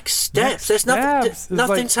 next steps? There's nothing.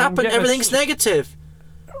 Nothing's like, happened. Everything's negative.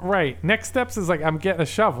 Right. Next steps is like I'm getting a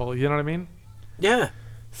shovel. You know what I mean? Yeah.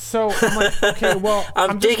 So I'm like, okay, well,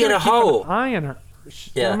 I'm digging a hole. Eye on her.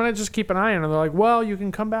 Yeah. I'm gonna just keep an eye on her. They're like, well, you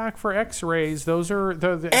can come back for X-rays. Those are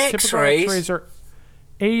the typical X-rays are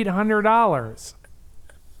 $800.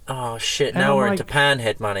 Oh shit! Now we're into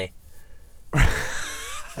panhead money.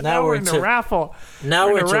 Now we're into raffle.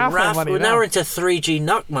 Now we're into raffle. Now we're into 3G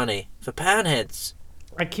Nuck money for panheads.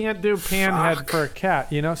 I can't do panhead for a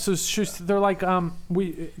cat, you know. So they're like,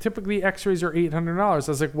 we typically X-rays are $800. I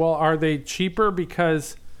was like, well, are they cheaper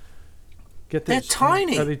because? Get this. They're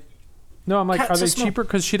tiny. No, I'm like, cats are they cheaper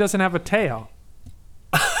because she doesn't have a tail?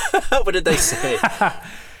 What did they say?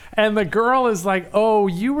 And the girl is like, oh,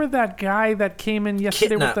 you were that guy that came in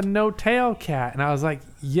yesterday with the no-tail cat. And I was like,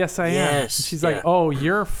 yes, I am. And she's like, oh,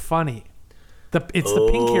 you're funny. It's the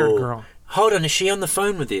pink-haired girl. Hold on, is she on the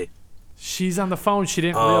phone with you? She's on the phone. She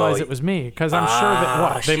didn't realize it was me because I'm sure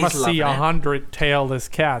that they must see 100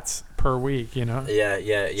 tailless cats per week, you know?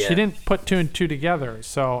 Yeah. She didn't put 2 and 2 together.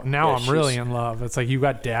 So now I'm really in love. It's like you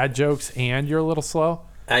got dad jokes and you're a little slow.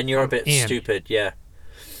 And you're a bit stupid, yeah.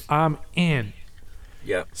 I'm in.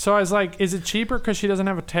 Yeah. So I was like, is it cheaper because she doesn't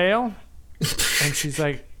have a tail? And she's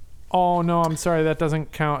like, oh, no, I'm sorry. That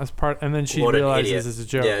doesn't count as part. And then she realizes it's a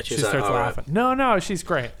joke. Yeah, she starts laughing. Right. No, she's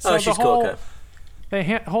great. So she's cool. Okay.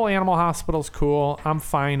 The whole animal hospital's cool. I'm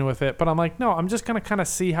fine with it. But I'm like, no, I'm just going to kind of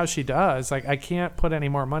see how she does. Like, I can't put any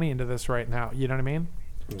more money into this right now. You know what I mean?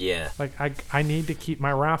 Yeah. Like, I need to keep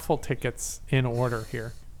my raffle tickets in order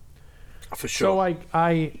here. For sure.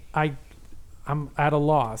 So I'm at a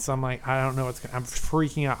loss. I'm like, I don't know I'm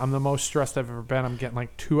freaking out. I'm the most stressed I've ever been. I'm getting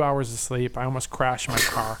like 2 hours of sleep. I almost crashed my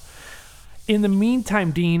car. In the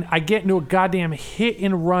meantime, Dean, I get into a goddamn hit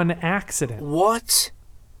and run accident. What?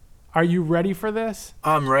 Are you ready for this?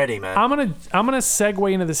 I'm ready, man. I'm gonna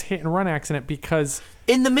segue into this hit and run accident because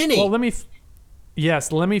in the Mini. Well, let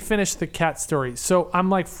me finish the cat story. So I'm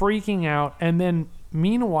like freaking out, and then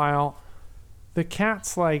meanwhile, the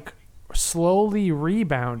cat's like slowly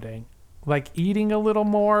rebounding, like eating a little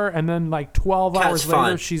more, and then like 12 hours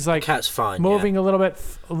later, she's like cat's fine, moving a little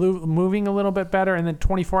bit better, and then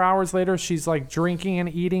 24 hours later, she's like drinking and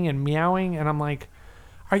eating and meowing, and I'm like,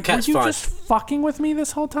 are you just fucking with me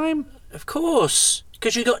this whole time? Of course,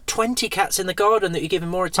 because you got 20 cats in the garden that you're giving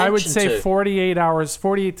more attention to. I would say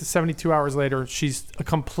 48 to 72 hours later, she's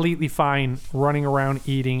completely fine, running around,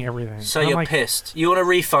 eating everything. So you're like, pissed. You want a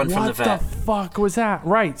refund from the vet. What the fuck was that?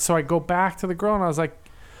 Right. So I go back to the girl and I was like,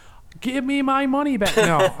 give me my money back.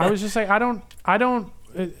 No, I was just like, I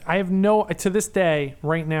have no, to this day,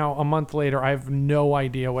 right now, a month later, I have no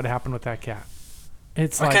idea what happened with that cat.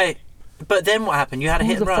 It's like, okay, but then what happened? You had a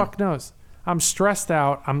hit and run. Who the fuck knows? I'm stressed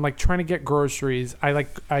out. I'm like trying to get groceries.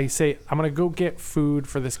 I say I'm gonna go get food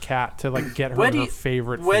for this cat to like get her her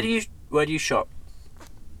favorite food. Where do you shop?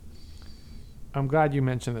 I'm glad you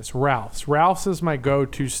mentioned this. Ralph's. Ralph's is my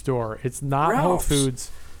go-to store. It's not Whole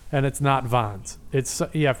Foods and it's not Vons. It's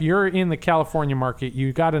if you're in the California market,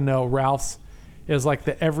 you got to know Ralph's is like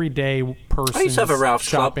the everyday person. I used to have a Ralph's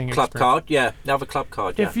club card. Yeah, I have a club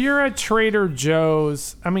card. Yeah. If you're at Trader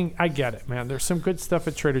Joe's, I mean, I get it, man. There's some good stuff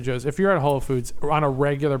at Trader Joe's. If you're at Whole Foods on a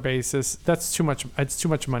regular basis, that's too much. It's too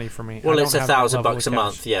much money for me. Well, it's $1,000 a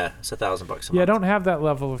month. Yeah, it's $1,000 a month. Yeah, I don't have that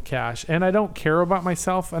level of cash, and I don't care about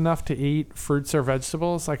myself enough to eat fruits or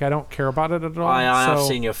vegetables. Like I don't care about it at all. I have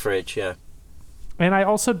seen your fridge. Yeah. And I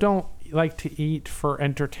also don't like to eat for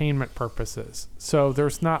entertainment purposes. So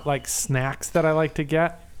there's not like snacks that I like to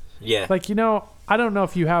get. Yeah. Like, you know, I don't know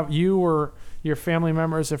if you or your family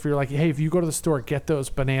members, if you're like, hey, if you go to the store, get those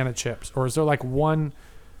banana chips. Or is there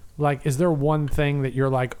is there one thing that you're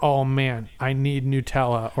like, oh man, I need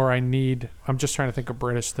Nutella or I'm just trying to think of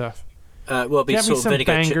British stuff. Well, it'd be get salt me some and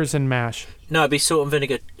vinegar bangers and mash. No, it'd be salt and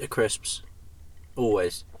vinegar crisps.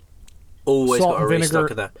 Always salt got a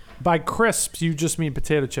restock of that. By crisps, you just mean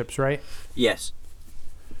potato chips, right? Yes.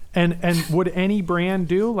 And would any brand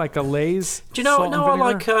do like a Lay's? Do you know? No,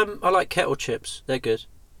 I like kettle chips. They're good.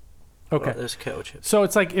 Okay, there's kettle chips. So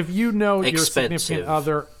it's like if you know your significant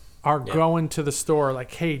other are going to the store,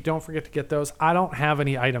 like, hey, don't forget to get those. I don't have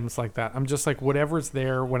any items like that. I'm just like whatever's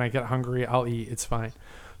there. When I get hungry, I'll eat. It's fine.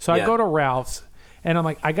 So I go to Ralph's. And I'm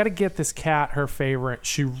like, I got to get this cat her favorite.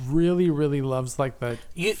 She really, really loves like the.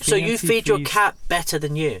 So you feed your cat better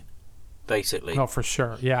than you, basically. Oh, for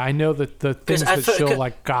sure. Yeah, I know that the things that she'll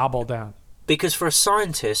like gobble down. Because for a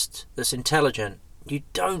scientist that's intelligent, you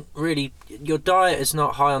don't really. Your diet is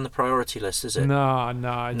not high on the priority list, is it? No. I'm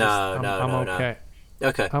okay. No.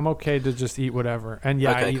 Okay. I'm okay to just eat whatever. And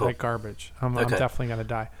yeah, I eat like garbage. I'm definitely gonna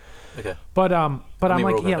die. Okay. But I'm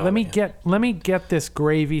like, yeah, let me get this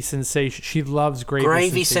gravy sensation. She loves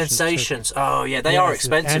gravy sensations. Oh yeah, they are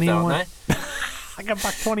expensive, aren't they? Like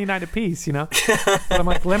 $1.29 a piece, you know. But I'm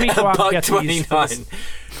like, let me go out and get these.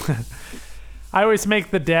 I always make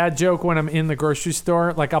the dad joke when I'm in the grocery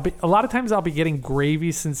store. Like a lot of times I'll be getting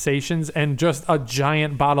gravy sensations and just a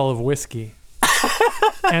giant bottle of whiskey.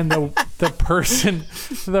 and the person,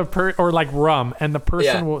 or like rum, and the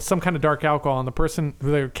person will, some kind of dark alcohol, and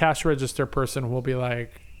the cash register person will be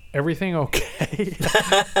like, everything okay?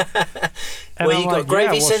 And well, you got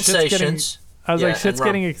gravy sensations. I was like, shit's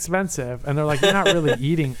getting expensive. And they're like, you're not really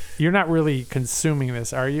eating, you're not really consuming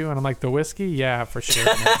this, are you? And I'm like, the whiskey? Yeah, for sure.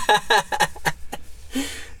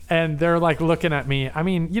 And they're like looking at me. I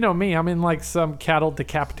mean, you know me, I'm in like some cattle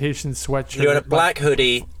decapitation sweatshirt. You're in a black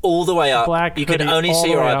hoodie all the way up. You can only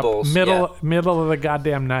see your eyeballs. Middle of the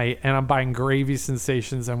goddamn night, and I'm buying gravy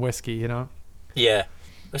sensations and whiskey, you know? Yeah.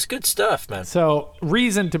 That's good stuff, man. So,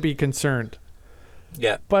 reason to be concerned.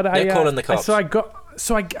 Yeah. But they're calling the cops.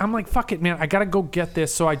 I'm like, fuck it, man. I gotta go get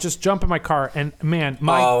this. So I just jump in my car, and man,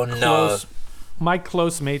 my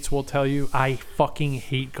close mates will tell you I fucking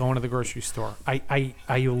hate going to the grocery store. I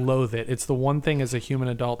loathe it. It's the one thing as a human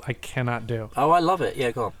adult I cannot do. Oh, I love it.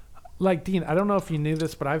 Yeah, go on. Like, Dean, I don't know if you knew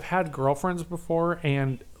this, but I've had girlfriends before,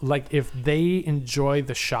 and like if they enjoy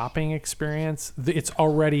the shopping experience, it's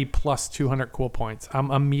already plus 200 cool points. I'm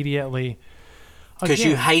immediately... Because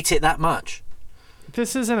you hate it that much?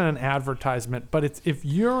 This isn't an advertisement, but it's if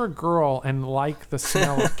you're a girl and like the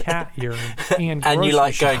smell of cat urine and you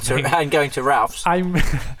like going to Ralph's, I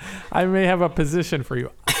may have a position for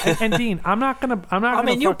you. And Dean, I'm not gonna. I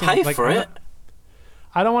mean, you'll pay for it.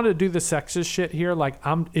 I don't want to do the sexist shit here. Like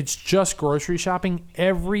it's just grocery shopping.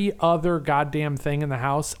 Every other goddamn thing in the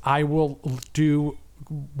house, I will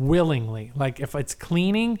willingly. Like if it's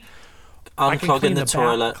cleaning. Unclogging the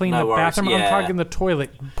toilet, clean the bathroom, unclogging the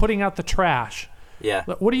toilet, putting out the trash. Yeah.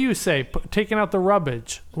 What do you say? Taking out the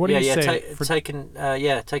rubbish. What do you say? Taking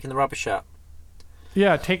the rubbish out.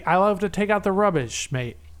 Yeah, I love to take out the rubbish,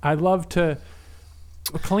 mate. I love to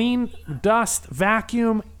clean, dust,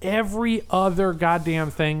 vacuum, every other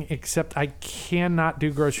goddamn thing except I cannot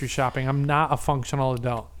do grocery shopping. I'm not a functional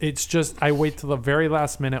adult. It's just I wait till the very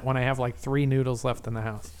last minute when I have like 3 noodles left in the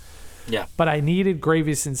house. Yeah. But I needed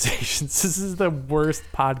gravy sensations. This is the worst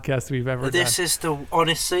podcast we've ever done. This is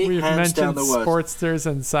honestly, we've hands down the worst. Sportsters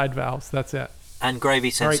and side valves. That's it. And gravy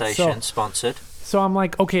sensation sponsored. So I'm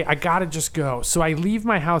like, okay, I gotta just go. So I leave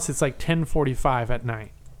my house. It's like 10:45 at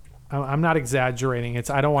night. I'm not exaggerating.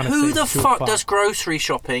 I don't want to say Who the fuck does grocery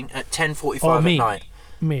shopping at 10:45 at night?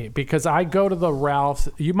 Me, because I go to the Ralph's.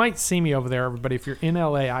 You might see me over there, everybody. If you're in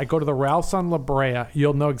LA, I go to the Ralph's on La Brea.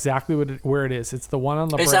 You'll know exactly where it is. It's the one on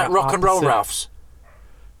La Brea. Is that rock and roll Ralph's?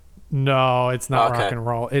 No, it's not rock and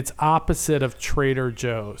roll. It's opposite of Trader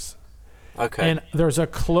Joe's. Okay. And there's a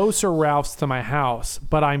closer Ralph's to my house,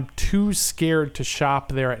 but I'm too scared to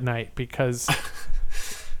shop there at night because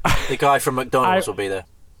the guy from McDonald's will be there.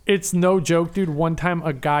 It's no joke, dude. One time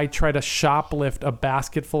a guy tried to shoplift a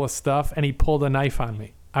basket full of stuff and he pulled a knife on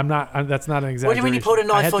me. That's not an exaggeration. What do you mean he pulled a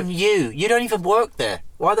knife on you? You don't even work there.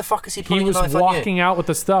 Why the fuck is he pulling a knife on you? He was walking out with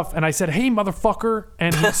the stuff and I said, "Hey, motherfucker."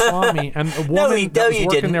 And he saw me. And the woman that was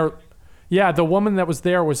working there, yeah, the woman that was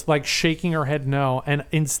there was like shaking her head no. And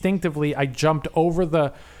instinctively I jumped over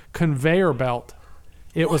the conveyor belt.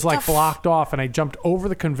 It was like blocked off and I jumped over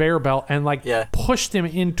the conveyor belt and pushed him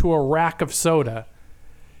into a rack of soda.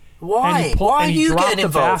 Why? Why are you getting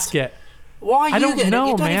involved? Basket. Why are you getting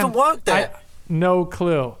involved? You don't even work there. No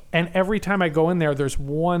clue. And every time I go in there's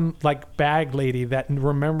one like bag lady that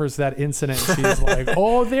remembers that incident. She's like,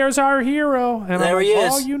 "Oh, there's our hero." And there he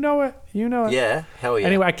is. "Oh, you know it. You know it." Yeah, hell yeah.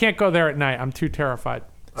 Anyway, I can't go there at night. I'm too terrified.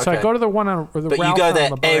 Okay. So I go to the one on the But you go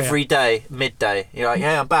there every day, midday. You're like,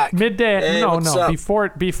 "Hey, I'm back." Midday? Hey, no.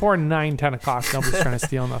 Before 9, 10 o'clock, nobody's trying to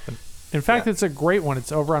steal nothing. In fact, it's a great one.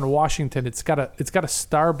 It's over on Washington. It's got a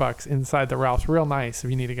Starbucks inside the Ralph's. Real nice if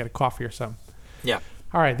you need to get a coffee or something. Yeah.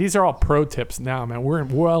 All right, these are all pro tips now, man. We're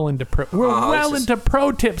well into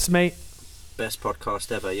pro tips, mate. Best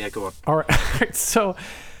podcast ever. Yeah, go on. All right. So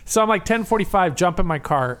I'm like 10:45, jump in my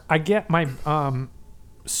car. I get my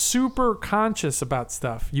super conscious about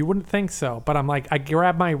stuff. You wouldn't think so, but I'm like, I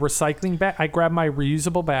grab my recycling bag. I grab my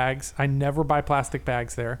reusable bags. I never buy plastic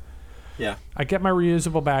bags there. Yeah. I get my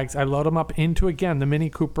reusable bags. I load them up into, again, the Mini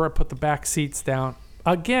Cooper. I put the back seats down.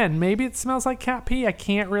 Again, maybe it smells like cat pee. I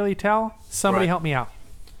can't really tell. Somebody help me out.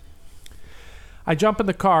 I jump in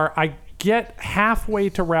the car. I get halfway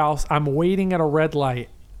to Ralph's. I'm waiting at a red light.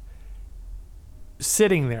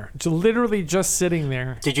 Sitting there. Literally just sitting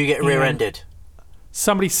there. Did you get rear-ended?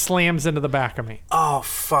 Somebody slams into the back of me. Oh,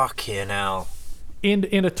 fucking hell. In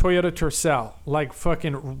a Toyota Tercel. Like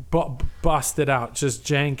fucking busted out. Just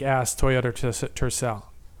jank-ass Toyota Tercel.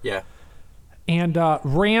 Yeah. And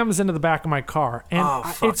rams into the back of my car. And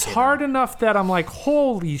it's hard enough that I'm like,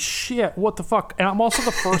 holy shit, what the fuck? And I'm also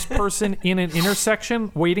the first person in an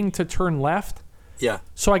intersection waiting to turn left. Yeah.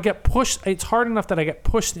 So I get pushed. It's hard enough that I get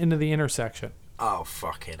pushed into the intersection. Oh,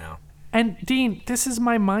 fucking hell. And Dean, this is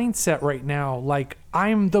my mindset right now. Like,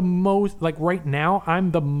 right now,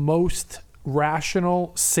 I'm the most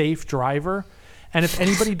rational, safe driver. And if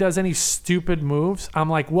anybody does any stupid moves, I'm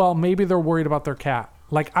like, well, maybe they're worried about their cat.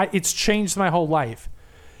 Like, it's changed my whole life.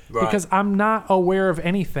 Right. Because I'm not aware of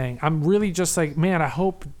anything. I'm really just like, man, I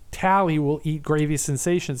hope Tally will eat Gravy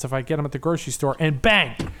Sensations if I get them at the grocery store. And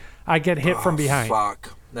bang, I get hit from behind.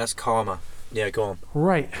 Fuck. That's karma. Yeah, go on.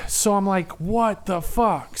 Right. So I'm like, what the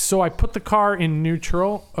fuck? So I put the car in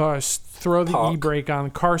neutral, throw the e-brake on. The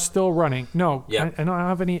car's still running. No, I don't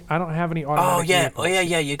have any automatic. Oh, yeah. Vehicles. Oh,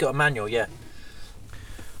 yeah. You got a manual, yeah.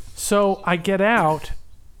 So I get out,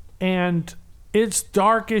 and it's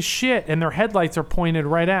dark as shit, and their headlights are pointed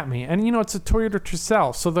right at me. And, it's a Toyota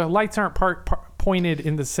Tercel, so the lights aren't pointed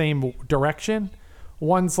in the same direction.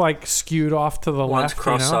 One's like skewed off to the left. One's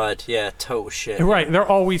cross-eyed. Yeah, total shit. Right, they're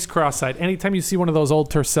always cross-eyed. Anytime you see one of those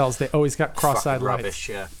old Tercels, they always got cross-eyed lights. Rubbish,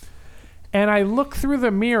 yeah. And I look through the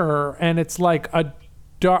mirror, and it's like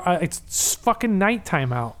it's fucking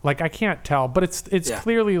nighttime out. Like, I can't tell, but it's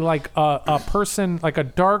clearly like a person, like a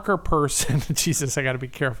darker person. Jesus, I got to be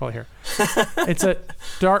careful here. It's a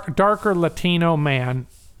darker Latino man,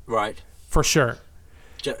 right? For sure.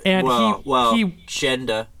 And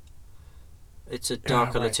gender. It's a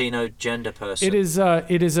darker Latino gender person. It is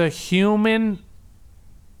a human.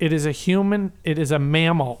 It is a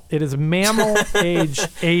mammal. It is mammal age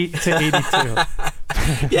 8 to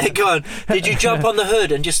 82. Yeah, go on. Did you jump on the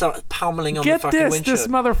hood and just start pummeling on the fucking windshield? This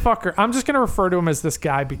motherfucker. I'm just going to refer to him as this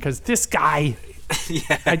guy because this guy.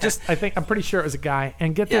 Yeah. I'm pretty sure it was a guy.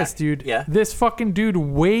 And get this, dude. Yeah. This fucking dude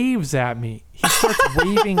waves at me. He starts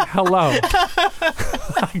waving hello.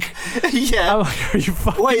 Yeah. I'm like, are you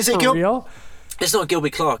fucking for real? It's not Gilby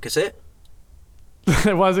Clarke, is it?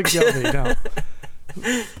 It wasn't Gilby, no.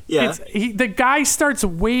 Yeah. The guy starts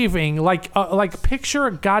waving like picture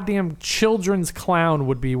a goddamn children's clown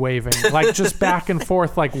would be waving, like just back and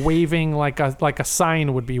forth, like waving like a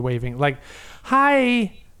sign would be waving, like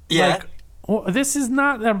hi. Yeah. Like, well, this is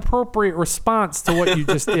not an appropriate response to what you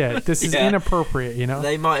just did. This is inappropriate,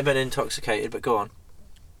 They might have been intoxicated, but go on.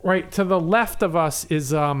 Right to the left of us is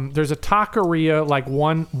there's a taqueria, like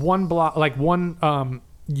one block, like one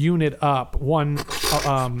unit up, one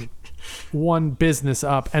business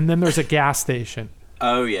up, and then there's a gas station.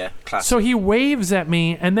 Oh yeah, classic. So he waves at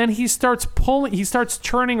me, and then he starts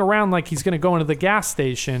turning around like he's going to go into the gas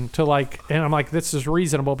station and I'm like, this is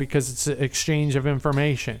reasonable because it's an exchange of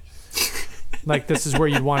information. Like, this is where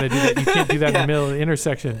you want to do that. You can't do that in the middle of the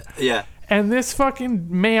intersection. Yeah. And this fucking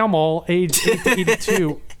mammal, age 8 to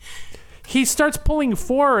 82, he starts pulling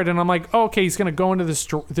forward, and I'm like, okay, he's going to go into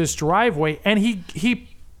this driveway, and he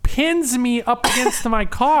pins me up against my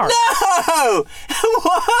car. No!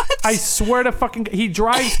 What? I swear to fucking... He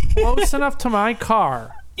drives close enough to my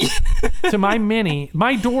car, to my Mini.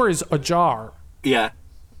 My door is ajar. Yeah.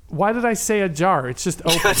 Why did I say ajar? It's just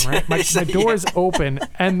open, right? My door is open,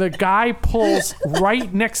 and the guy pulls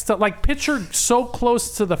right next to... Like, picture so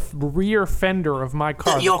close to the rear fender of my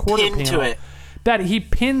car. You're pinned to it. That he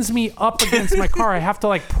pins me up against my car. I have to,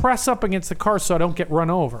 like, press up against the car so I don't get run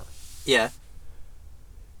over. Yeah.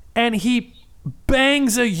 And he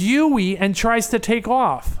bangs a Yui and tries to take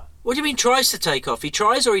off. What do you mean tries to take off? He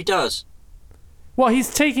tries or he does? Well,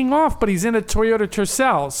 he's taking off, but he's in a Toyota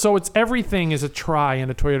Tercel, so everything is a try in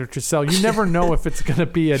a Toyota Tercel. You never know if it's going to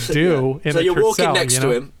be a do in a Tercel. So you're walking next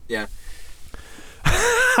to him. Yeah.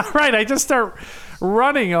 Right, I just start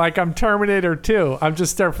running like I'm Terminator 2. I'm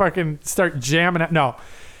just start jamming it. No.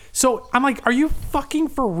 So I'm like, are you fucking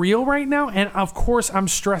for real right now? And of course, I'm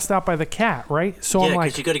stressed out by the cat, right? So I'm like,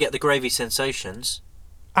 because you got to get the Gravy Sensations.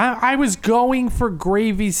 I was going for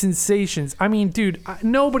Gravy Sensations. I mean, dude,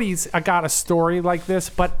 nobody's got a story like this,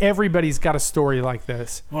 but everybody's got a story like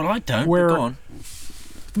this. Well, I don't. Go on.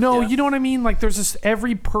 No, you know what I mean? Like, there's just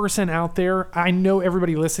every person out there. I know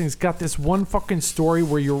everybody listening's got this one fucking story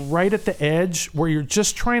where you're right at the edge, where you're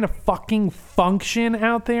just trying to fucking function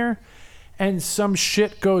out there, and some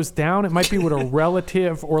shit goes down. It might be with a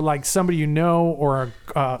relative or like somebody you know, or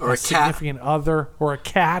a significant other, or a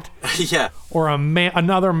cat, yeah, or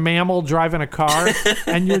another mammal driving a car,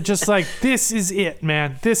 and you're just like, this is it,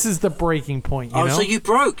 man. This is the breaking point. You know? So you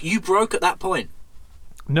broke at that point.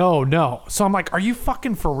 No. So I'm like, are you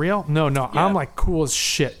fucking for real? No. Yeah. I'm like, cool as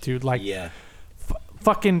shit, dude. Like, yeah.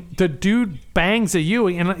 Fucking the dude bangs a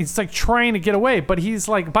Yui and he's like trying to get away, but he's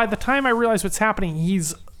like, by the time I realize what's happening,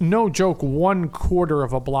 he's no joke 1/4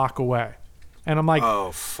 of a block away. And I'm like,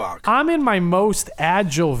 oh fuck, I'm in my most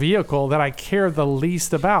agile vehicle that I care the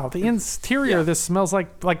least about. The interior of this smells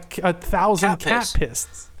like 1,000 cat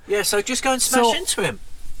piss. Yeah, so just go and smash into him.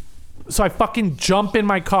 So I fucking jump in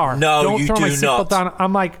my car. No, Don't you throw my do seatbelt not. down.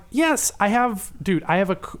 I'm like, yes, I have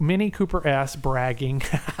a Mini Cooper S, bragging.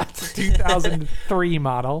 It's a 2003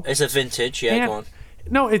 model. It's a vintage, yeah, go on.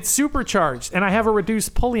 No, it's supercharged, and I have a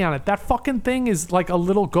reduced pulley on it. That fucking thing is like a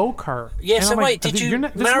little go-kart. Yeah, and so I'm like, wait, did you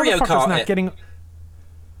this Mario motherfucker's Kart not it? getting...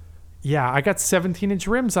 Yeah, I got 17-inch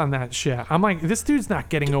rims on that shit. I'm like, this dude's not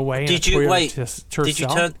getting away. Did you turn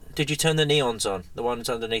the neons on? The ones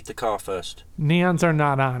underneath the car first. Neons are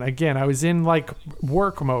not on. Again, I was in like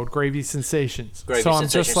work mode, Gravy Sensations. I'm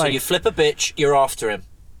just like, so you flip a bitch, you're after him.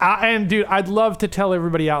 And dude, I'd love to tell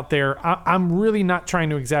everybody out there. I'm really not trying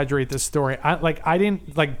to exaggerate this story. I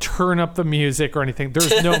didn't like turn up the music or anything.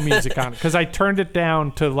 There's no music on because I turned it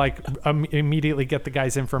down to like immediately get the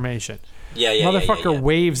guy's information. Yeah. Motherfucker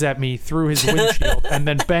waves at me through his windshield and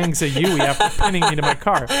then bangs a Yui after pinning me to my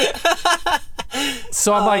car.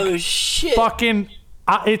 So I'm like, shit. Fucking,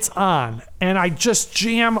 it's on, and I just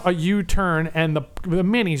jam a U-turn, and the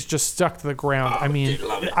Mini's just stuck to the ground. I mean, dude,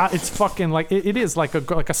 love it. It's fucking like it is like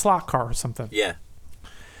a slot car or something. Yeah.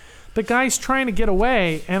 The guy's trying to get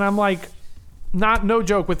away, and I'm like, no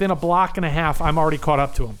joke. Within a block and a half, I'm already caught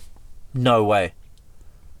up to him. No way.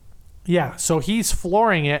 Yeah, so he's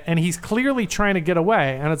flooring it, and he's clearly trying to get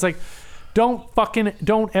away, and it's like,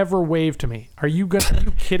 don't ever wave to me. Are you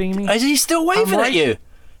kidding me? Is he still waving at you?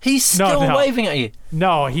 He's still waving at you.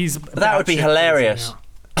 No, that would be hilarious.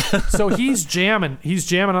 So he's jamming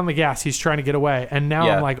on the gas. He's trying to get away, and now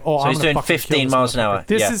I'm like, so I'm he's doing 15 miles an hour.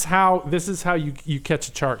 This is how you catch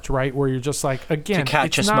a charge, right? Where you're just like, again,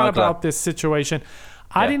 catch it's a not smuggler. about this situation.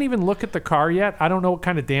 I didn't even look at the car yet. I don't know what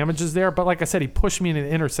kind of damage is there, but like I said, he pushed me into the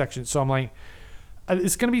intersection, so I'm like,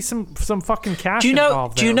 it's gonna be some fucking cash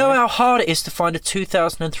involved. Do you know how hard it is to find a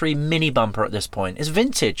 2003 mini bumper at this point? It's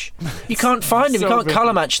vintage. You can't find them. You can't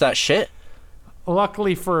color match that shit.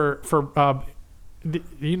 Luckily for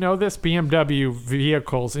you know this, BMW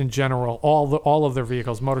vehicles in general, all of their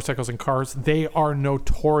vehicles, motorcycles and cars, they are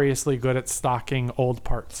notoriously good at stocking old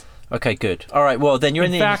parts. Okay, good. All right, well, then you're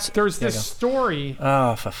in the... In fact, there's this story...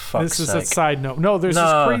 Oh, for fuck's sake. This is a side note. No, there's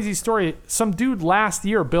this crazy story. Some dude last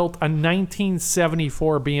year built a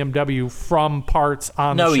 1974 BMW from parts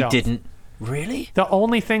on the shelf. No, he didn't. Really? The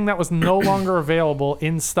only thing that was no longer available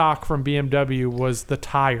in stock from BMW was the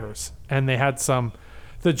tires. And they had some...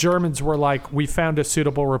 The Germans were like, we found a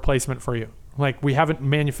suitable replacement for you. Like, we haven't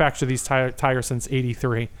manufactured these tires since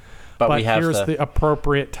 83. But we have here's the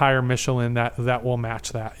appropriate tire Michelin that will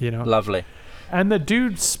match that, you know. Lovely. And the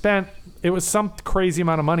dude spent, it was some crazy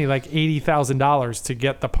amount of money, like $80,000 to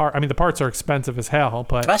get the part. I mean, the parts are expensive as hell,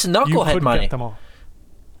 but that's knucklehead money. Get them all.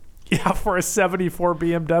 Yeah, for a '74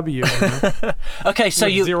 BMW. You know? Okay, so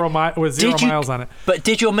with zero miles on it. But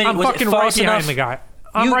did your Mini? I'm was fucking it fast right behind enough? the guy.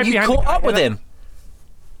 I'm right you behind caught the guy. up with him.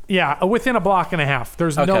 Yeah, within a block and a half.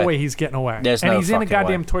 There's no way he's getting away. There's and no he's in a fucking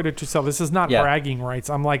goddamn way. Toyota Tucson. This is not bragging rights.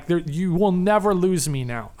 I'm like, you will never lose me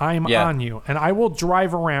now. I am on you. And I will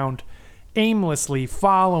drive around aimlessly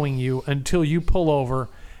following you until you pull over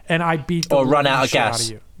and I beat the or run out of shit gas. Out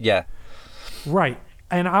of you. Yeah. Right.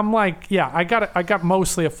 And I'm like, I got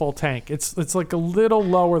mostly a full tank. It's like a little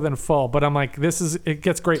lower than full, but I'm like, it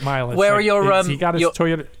gets great mileage. Where like, are your he got his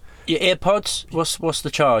Toyota. Your AirPods? What's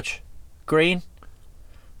the charge? Green?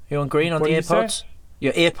 You on green on What the did you AirPods? say?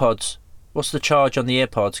 Your AirPods. What's the charge on the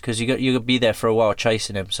AirPods? Because you'll be there for a while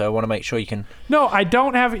chasing him, so I want to make sure you can. No, I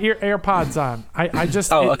don't have AirPods on. I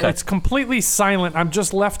just okay. It's completely silent. I'm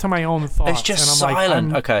just left to my own thoughts. It's just and I'm silent.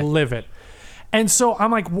 Like, I'm okay. livid. And so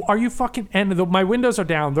I'm like, are you fucking... And my windows are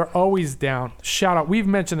down. They're always down. Shout out. We've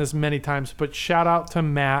mentioned this many times, but shout out to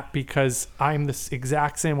Matt because I'm the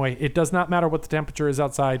exact same way. It does not matter what the temperature is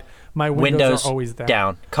outside. My windows are always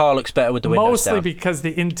down. Car looks better with the windows down. Mostly because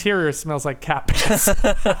the interior smells like cat piss.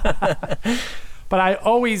 But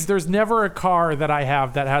there's never a car that I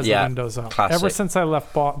have that has the windows up. Classic. Ever since I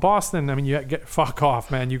left Boston, I mean, fuck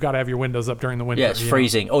off, man. You got to have your windows up during the winter. Yeah, it's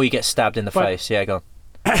freezing. Or you get stabbed in the face. Yeah, go on.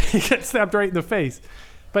 You get stabbed right in the face.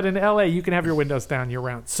 But in LA, you can have your windows down year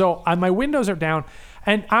round. So my windows are down,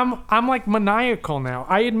 and I'm like maniacal now.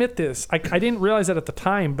 I admit this. I didn't realize that at the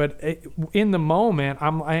time, but in the moment,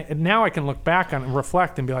 now I can look back on it and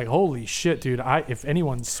reflect and be like, holy shit, dude. If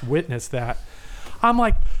anyone's witnessed that, I'm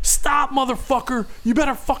like, stop, motherfucker. You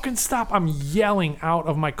better fucking stop. I'm yelling out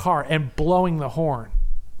of my car and blowing the horn.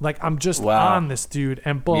 Like, I'm just on this dude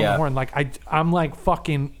and blowing the horn. Like, I'm like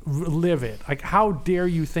fucking livid. Like, how dare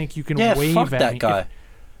you think you can wave fuck at that me? guy.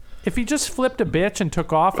 If he just flipped a bitch and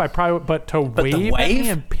took off, I probably would. But to wave at me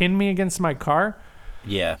and pin me against my car?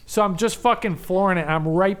 Yeah. So I'm just fucking flooring it. I'm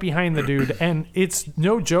right behind the dude. And it's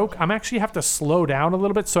no joke. I'm actually have to slow down a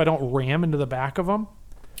little bit so I don't ram into the back of him.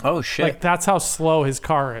 Oh shit! Like that's how slow his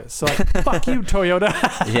car is. So like, fuck you, Toyota.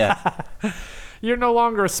 Yeah. You're no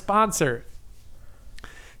longer a sponsor.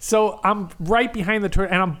 So I'm right behind the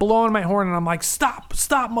Toyota, and I'm blowing my horn, and I'm like, stop,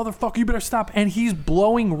 motherfucker, you better stop. And he's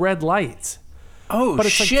blowing red lights. Oh, but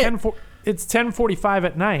it's shit. Like it's 10:45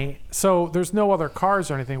 at night, so there's no other cars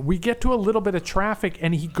or anything. We get to a little bit of traffic,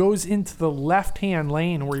 and he goes into the left-hand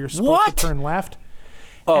lane where you're supposed to turn left.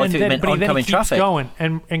 Oh, and I think then he keeps traffic. going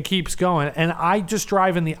and keeps going, and I just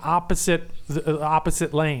drive in the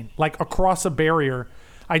opposite lane, like across a barrier.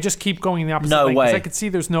 I just keep going in the opposite lane because I could see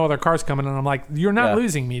there's no other cars coming, and I'm like, you're not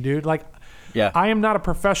losing me, dude. Like, I am not a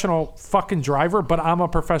professional fucking driver, but I'm a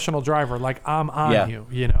professional driver. Like, I'm on you,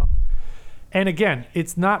 you know? And again,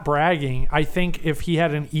 it's not bragging. I think if he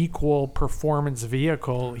had an equal performance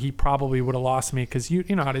vehicle, he probably would have lost me because you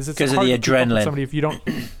know how it is. It's because of the adrenaline. Somebody if you don't,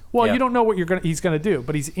 you don't know what he's gonna do.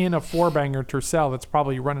 But he's in a 4-banger Tercel that's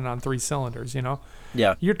probably running on 3 cylinders. You know.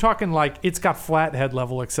 Yeah. You're talking like it's got flathead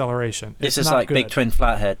level acceleration. This is like good. Big twin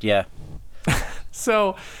flathead. Yeah.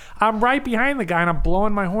 So I'm right behind the guy and I'm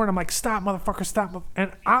blowing my horn. I'm like, stop, motherfucker, stop.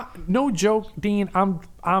 And no joke, Dean, I'm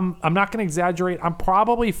not going to exaggerate. I'm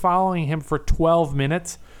probably following him for 12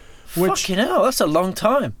 minutes. Which, fucking hell, that's a long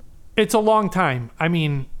time. It's a long time. I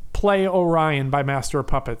mean, play Orion by Master of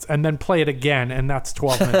Puppets and then play it again, and that's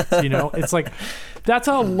 12 minutes, you know? It's like, that's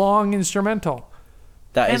a long instrumental.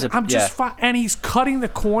 And he's cutting the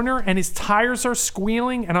corner, and his tires are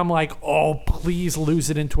squealing, and I'm like, oh, please lose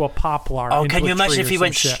it into a poplar. Oh, can you imagine if he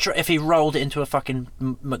if he rolled it into a fucking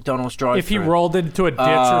McDonald's drive-thru? If he rolled it into a ditch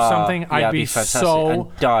or something, I'd be so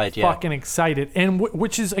and died, fucking excited. And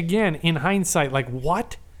which is, again, in hindsight, like,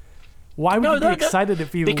 what? Why would you be excited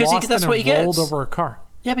if he lost it and rolled over a car?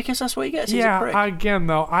 Yeah, because that's what he gets. Yeah, again,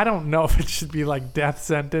 though, I don't know if it should be like death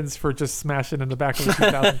sentence for just smashing in the back of a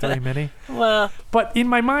 2003 Mini. Well, but in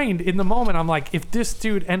my mind, in the moment, I'm like, if this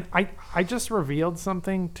dude, and I just revealed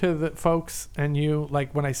something to the folks and you,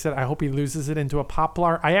 like when I said, I hope he loses it into a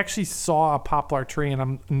poplar. I actually saw a poplar tree, and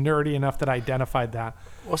I'm nerdy enough that I identified that.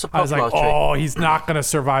 What's a poplar tree? I was like, oh, he's not going to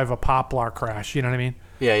survive a poplar crash. You know what I mean?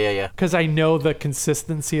 Yeah. Because I know the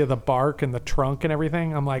consistency of the bark and the trunk and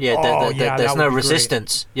everything. I'm like, there's no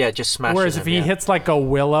resistance. Great. Yeah, just smash. Whereas if he hits like a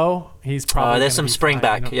willow, he's probably. There's some spring fine,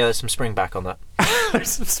 back. You know? Yeah, there's some spring back on that.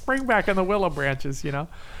 There's some spring back on the willow branches, you know.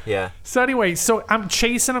 Yeah. So anyway, I'm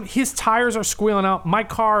chasing him. His tires are squealing out. My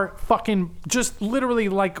car fucking just literally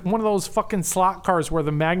like one of those fucking slot cars where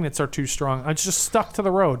the magnets are too strong. I'm just stuck to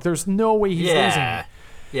the road. There's no way he's losing me.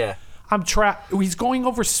 Yeah. I'm trapped. He's going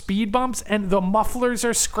over speed bumps, and the mufflers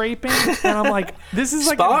are scraping. And I'm like, this is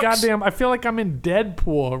like a goddamn. I feel like I'm in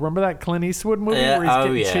Deadpool. Remember that Clint Eastwood movie where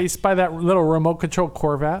he's getting chased by that little remote control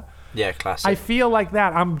Corvette? Yeah, classic. I feel like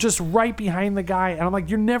that. I'm just right behind the guy, and I'm like,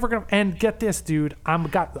 you're never gonna. And get this, dude. I'm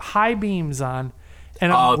got high beams on,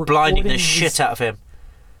 and I'm blinding the shit out of him.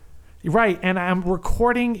 Right, and I'm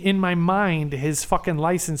recording in my mind his fucking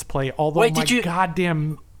license plate. Although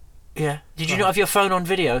goddamn. Yeah. Did you not have your phone on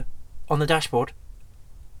video? On the dashboard?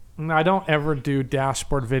 No, I don't ever do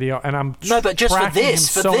dashboard video, and I'm but just for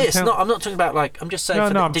this. I'm not talking about like. I'm just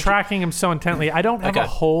saying. I'm tracking him so intently. I don't have a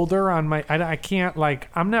holder on my. I can't like.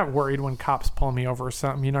 I'm not worried when cops pull me over or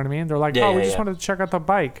something. You know what I mean? They're like, we just wanted to check out the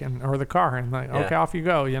bike or the car, and like, okay, off you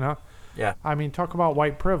go. You know. Yeah. I mean, talk about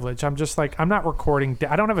white privilege. I'm just like, I'm not recording.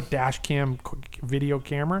 I don't have a dash cam video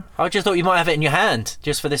camera. I just thought you might have it in your hand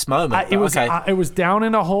just for this moment. It was down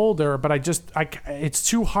in a holder, but it's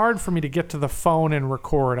too hard for me to get to the phone and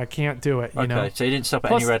record. I can't do it. You know? So you didn't stop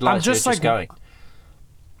at any red lights. You're just going.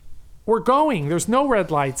 We're going. There's no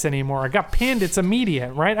red lights anymore. I got pinned. It's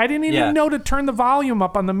immediate, right? I didn't even know to turn the volume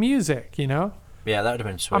up on the music. You know? Yeah, that would have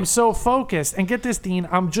been sweet. I'm so focused. And get this, Dean.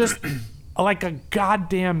 I'm just. Like a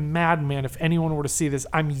goddamn madman. If anyone were to see this,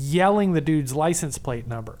 I'm yelling the dude's license plate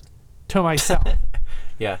number to myself.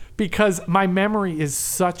 Yeah. Because my memory is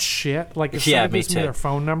such shit. Like if somebody gives me their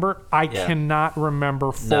phone number, I cannot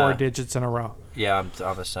remember 4 digits in a row. Yeah,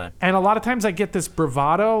 I'm the same. And a lot of times I get this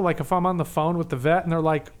bravado, like if I'm on the phone with the vet and they're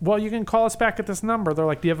like, well, you can call us back at this number. They're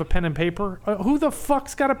like, do you have a pen and paper? Who the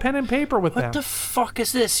fuck's got a pen and paper with them? What the fuck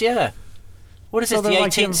is this? Yeah. What is this? The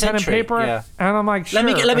 18th century? Pen and paper? Yeah. And I'm like, sure.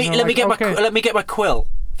 Let me get my quill,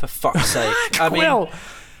 for fuck's sake. Quill.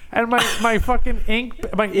 And my fucking ink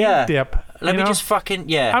dip. Let me just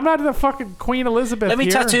fucking I'm not the fucking Queen Elizabeth. Let me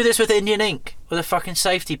tattoo this with Indian ink with a fucking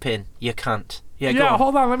safety pin. You cunt. Yeah. Go on.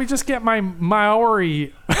 Hold on. Let me just get my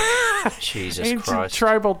Maori. Jesus ancient Christ.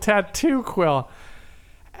 Tribal tattoo quill.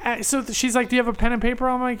 So she's like, "Do you have a pen and paper?"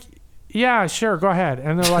 I'm like, yeah, sure, go ahead.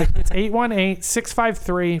 And they're like, it's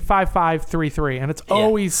 818-653-5533. And it's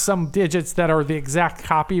always some digits that are the exact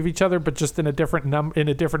copy of each other, but just in a different in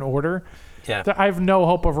a different order. Yeah. I have no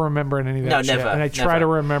hope of remembering any of that shit. Never. And I try to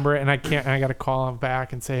remember it, and I can't. And I got to call them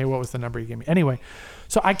back and say, hey, what was the number you gave me? Anyway,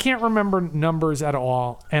 so I can't remember numbers at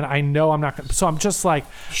all, and I know I'm not going to. So I'm just like,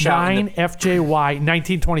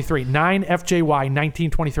 9FJY1923,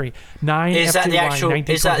 9FJY1923, 9FJY1923.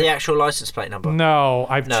 Is that the actual license plate number? No,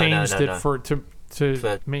 I've changed it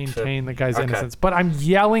to maintain the guy's innocence. But I'm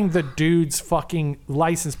yelling the dude's fucking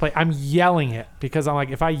license plate. I'm yelling it because I'm like,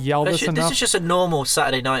 if I yell this enough... This is just a normal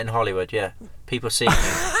Saturday night in Hollywood, yeah. People see you.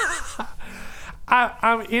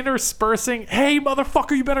 I'm interspersing, hey,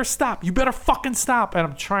 motherfucker, you better stop. You better fucking stop. And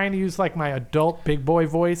I'm trying to use like my adult big boy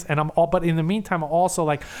voice. And but in the meantime, I'm also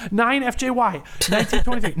like, 9FJY,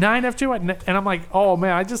 1923, 9FJY. And I'm like, oh,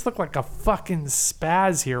 man, I just look like a fucking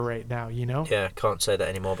spaz here right now, you know? Yeah, can't say that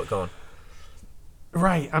anymore, but go on.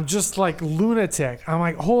 Right. I'm just like lunatic. I'm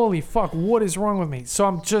like, holy fuck, what is wrong with me? So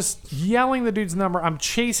I'm just yelling the dude's number. I'm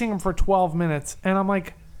chasing him for 12 minutes. And I'm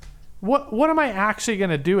like, what am I actually going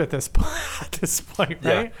to do at this point, right?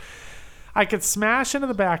 Yeah. I could smash into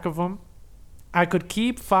the back of him. I could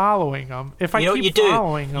keep following him. If I keep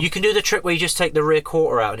following him. You can do the trick where you just take the rear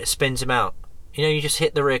quarter out and it spins him out. You know, you just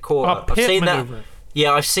hit the rear quarter. I've seen maneuver. That.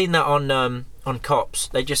 Yeah, I've seen that on cops.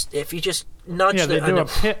 If you just nudge they do a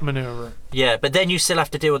pit maneuver. Yeah, but then you still have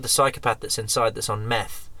to deal with the psychopath that's inside that's on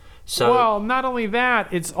meth. So, well, not only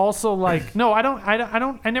that, it's also like, no,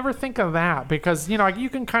 I never think of that because, you know, like you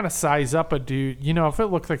can kind of size up a dude. You know, if it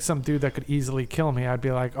looked like some dude that could easily kill me, I'd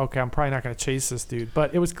be like, okay, I'm probably not going to chase this dude.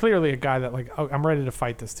 But it was clearly a guy that like, oh, I'm ready to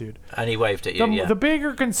fight this dude. And he waved at you, The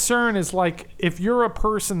bigger concern is like, if you're a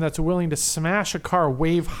person that's willing to smash a car,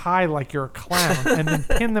 wave high like you're a clown, and then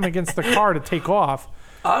pin them against the car to take off.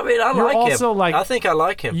 I mean, I like him. I think I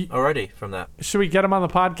like him already from that. Should we get him on the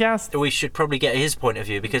podcast? We should probably get his point of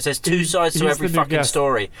view because there's two sides to every fucking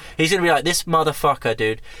story. He's going to be like, this motherfucker,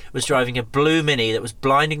 dude, was driving a blue Mini that was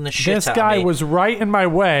blinding the shit out of me. This guy was right in my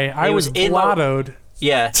way. I was blottoed.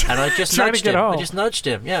 Yeah, and I just nudged him. I just nudged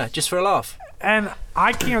him, yeah, just for a laugh. And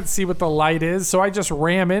I can't see what the light is, so I just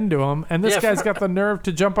ram into him. And this guy's got the nerve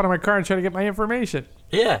to jump out of my car and try to get my information.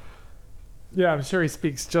 Yeah. Yeah, I'm sure he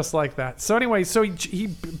speaks just like that. So anyway, so he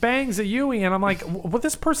bangs a Yui, and I'm like, well,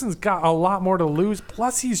 this person's got a lot more to lose.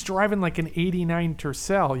 Plus, he's driving like an 89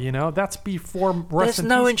 Tercel, you know? That's before Rust There's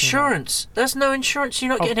no insurance. There's no insurance. You're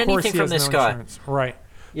not getting anything from this guy. Insurance. Right.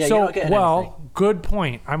 Yeah, so, you're not getting anything. Good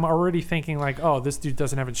point. I'm already thinking like, oh, this dude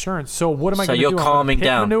doesn't have insurance. So what am I going to do? So you're calming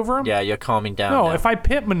down. Maneuver him? Yeah, you're calming down. No, now. If I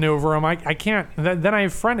pit maneuver him, I can't. Then I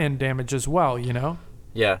have front end damage as well, you know?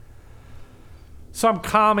 Yeah. So I'm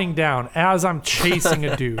calming down as I'm chasing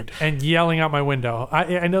a dude and yelling out my window.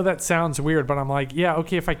 I know that sounds weird, but I'm like, yeah,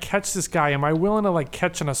 okay, if I catch this guy, am I willing to like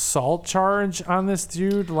catch an assault charge on this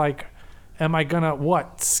dude? Like, am I gonna I'm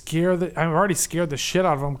already scared the shit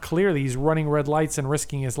out of him. Clearly he's running red lights and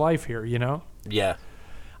risking his life here, you know? Yeah.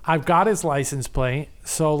 I've got his license plate,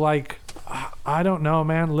 so like, I don't know,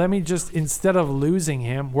 man. Let me just, instead of losing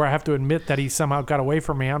him, where I have to admit that he somehow got away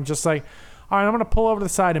from me, I'm just like, all right, I'm going to pull over to the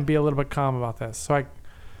side and be a little bit calm about this. So I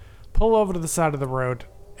pull over to the side of the road,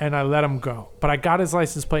 and I let him go. But I got his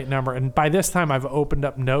license plate number, and by this time, I've opened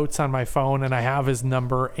up notes on my phone, and I have his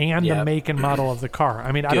number and the make and model of the car.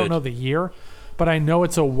 I mean, I don't know the year, but I know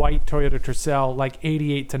it's a white Toyota Tercel, like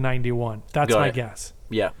 88 to 91. That's my guess.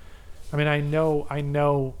 Yeah. I mean, I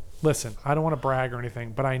know, listen, I don't want to brag or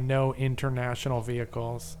anything, but I know international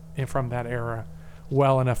vehicles from that era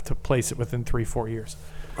well enough to place it within 3-4 years.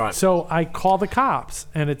 Right. So I call the cops,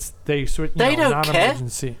 and they switch. They don't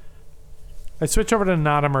non-emergency. I switch over to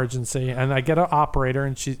non-emergency, and I get an operator,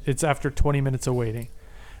 and it's after 20 minutes of waiting.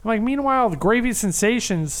 I'm like, meanwhile, the Gravy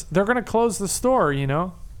Sensations, they're gonna close the store, you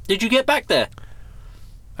know. Did you get back there?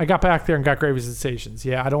 I got back there and got Gravy Sensations.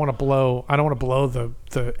 Yeah, I don't want to blow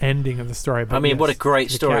the ending of the story. But I mean, what a great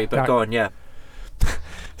story! But go on, yeah.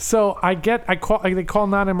 So they call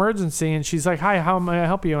non-emergency, and she's like, hi, how may I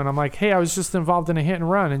help you? And I'm like, hey, I was just involved in a hit and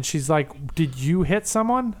run. And she's like, did you hit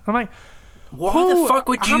someone? I'm like, why the fuck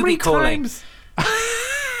would you be calling?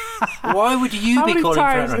 Why would you be calling?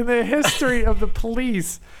 How many times in the history of the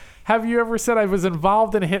police have you ever said I was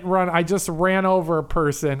involved in a hit and run? I just ran over a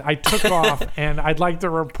person. I took off, and I'd like to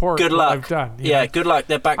report good luck. What I've done. Yeah, good luck.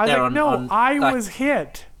 They're back there on... No, I was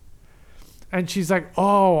hit. And she's like,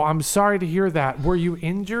 oh, I'm sorry to hear that. Were you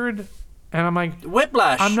injured? And I'm like...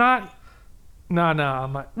 Whiplash. I'm not... No,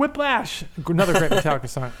 I'm like... Whiplash. Another great Metallica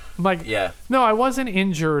song. I'm like, no, I wasn't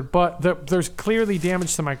injured, but there's clearly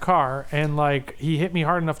damage to my car. And, like, he hit me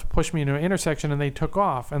hard enough to push me into an intersection, and they took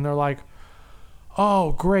off. And they're like,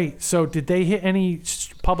 oh, great. So did they hit any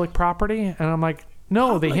public property? And I'm like,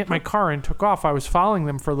 no, they hit my car and took off. I was following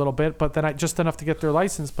them for a little bit, but then just enough to get their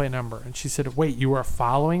license plate number. And she said, wait, you were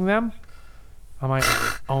following them? I'm like,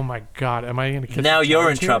 oh my God, am I going to catch now you're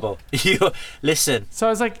in trouble. Listen. So I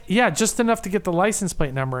was like, yeah, just enough to get the license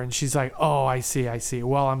plate number. And she's like, oh, I see.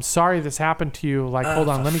 Well, I'm sorry this happened to you. Like, hold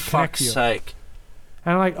on, let me connect you. For fuck's sake.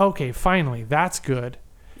 And I'm like, okay, finally, that's good.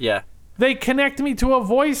 Yeah. They connect me to a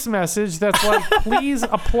voice message that's like, please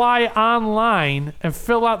apply online and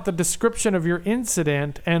fill out the description of your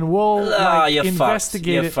incident, and we'll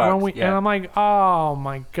investigate it. And I'm like, oh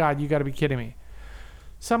my God, you got to be kidding me.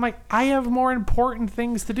 So I'm like, I have more important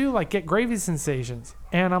things to do, like get gravy sensations.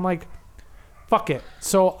 And I'm like, fuck it.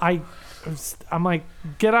 So I'm like,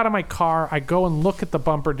 get out of my car. I go and look at the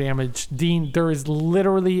bumper damage. Dean, there is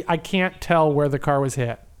literally, I can't tell where the car was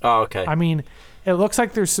hit. Oh, okay. I mean, it looks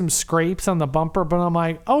like there's some scrapes on the bumper, but I'm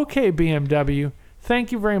like, okay, BMW,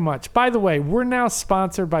 thank you very much. By the way, we're now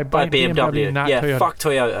sponsored by BMW, not Toyota. Fuck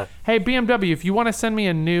Toyota. Hey, BMW, if you want to send me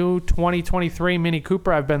a new 2023 Mini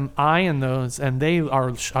Cooper, I've been eyeing those, and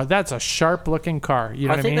that's a sharp-looking car. You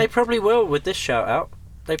know what I mean? I think they probably will with this shout-out.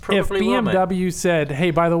 They probably will, If BMW said,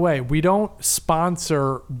 hey, by the way, we don't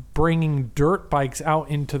sponsor bringing dirt bikes out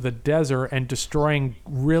into the desert and destroying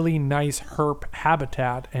really nice herp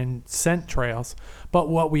habitat and scent trails, but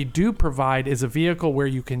what we do provide is a vehicle where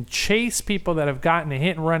you can chase people that have gotten a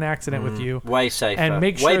hit-and-run accident with you. Way safer. And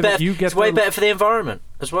make sure that you get It's way better for the environment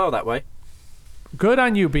as well that way. Good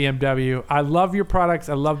on you, BMW. I love your products.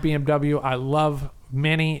 I love BMW. I love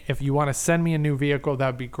Mini. If you want to send me a new vehicle, that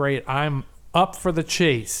would be great. I'm up for the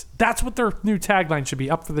chase. That's what their new tagline should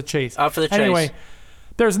be. Up for the chase. Up for the chase. Anyway,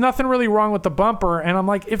 there's nothing really wrong with the bumper. And I'm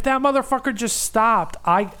like, if that motherfucker just stopped,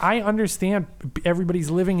 I understand everybody's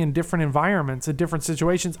living in different environments, in different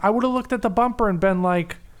situations. I would have looked at the bumper and been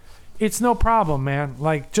like, it's no problem, man.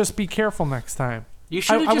 Like, just be careful next time. You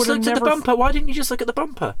should have just looked at the bumper. Why didn't you just look at the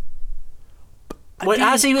bumper?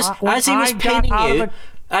 As he was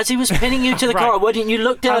pinning you to the car, why didn't you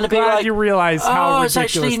look down and be like, you realize how ridiculous it's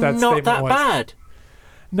actually that not that was. bad.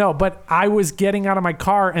 No, but I was getting out of my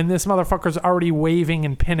car, and this motherfucker's already waving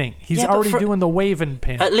and pinning. He's already doing the wave and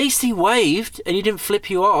pin. At least he waved, and he didn't flip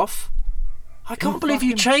you off. I can't believe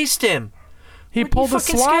you chased him. He pulled a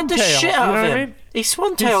swan tail. Scared the shit out of him. I mean? He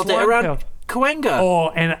swan-tailed it around Cahuenga. Oh,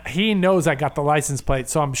 and he knows I got the license plate,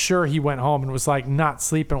 so I'm sure he went home and was like not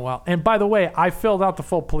sleeping well. And by the way, I filled out the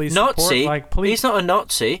full police Nazi? report. Like, police. He's not a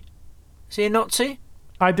Nazi. Is he a Nazi?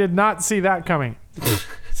 I did not see that coming.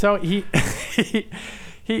 So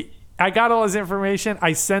I got all his information.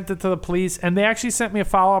 I sent it to the police, and they actually sent me a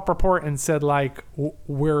follow-up report and said, like,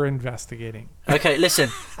 we're investigating. Okay, listen.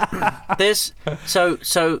 There's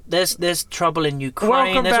trouble in Ukraine.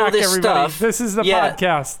 Welcome there's back, all this everybody. stuff. This is the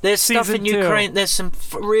podcast. There's Season stuff in 2. Ukraine. There's some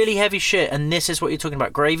really heavy shit, and this is what you're talking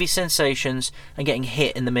about: gravy sensations and getting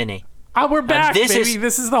hit in the Mini. Oh, we're back, baby.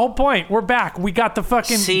 This is the whole point. We're back. We got the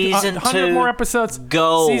fucking Season 100 more episodes.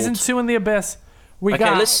 Gold. Season 2 in the Abyss. We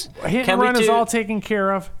got Hit and Run is all taken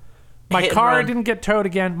care of. My car didn't get towed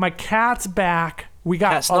again. My cat's back. We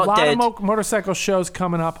got a lot of motorcycle shows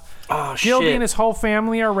coming up. Oh, Gilby shit. and his whole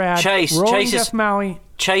family are rad. Rolling Death Maui.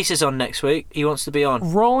 Chase is on next week. He wants to be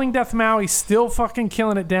on. Rolling Death Maui still fucking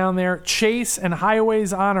killing it down there. Chase and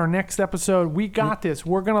Highways on our next episode. We got this.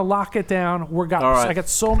 We're going to lock it down. I got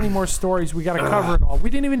so many more stories. We got to cover it all.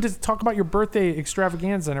 We didn't even just talk about your birthday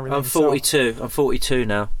extravaganza and everything. I'm 42. I'm 42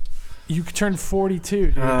 now. You turned 42,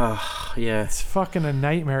 dude. Yeah. It's fucking a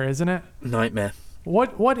nightmare, isn't it? Nightmare.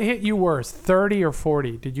 What hit you worse, 30 or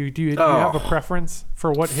 40? Do you have a preference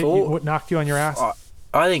for what hit you, what knocked you on your ass?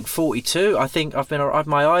 I think 42. I think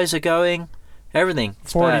my eyes are going. Everything.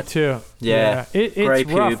 It's 42. Bad. Yeah.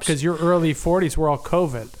 It's rough because your early 40s were all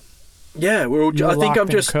COVID. Yeah, we're all. I think I'm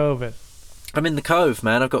just COVID. I'm in the cove,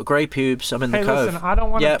 man. I've got grey pubes. I'm in the cove. Listen, I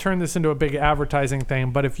don't want to turn this into a big advertising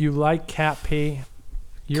thing, but if you like cat pee,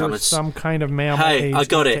 you're some kind of mammal. Hey, I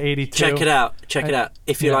got it. 82. Check it out.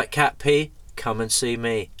 If you like cat pee, come and see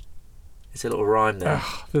me. It's a little rhyme there.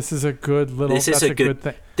 This is a good little. This is a good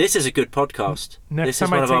thing. This is a good podcast. Next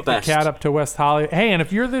time I take the cat up to West Hollywood. Hey, and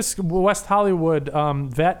if you're this West Hollywood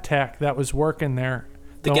vet tech that was working there,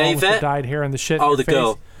 the gay vet, the dyed hair and the shit. Oh, in the face,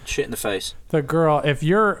 girl, shit in the face. The girl. If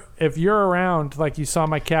you're around, like you saw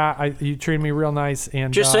my cat, you treated me real nice.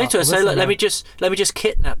 And just say to her, say, look, let me just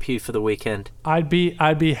kidnap you for the weekend. I'd be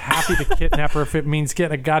happy to kidnap her if it means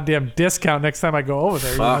getting a goddamn discount next time I go over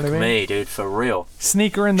there. Fuck you know what I mean? Me, dude, for real.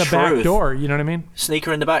 Sneak her in the back door. You know what I mean? Sneak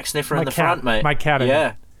her in the back, sniffer in the front, mate. My cat.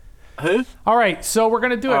 Yeah. Who? All right, so we're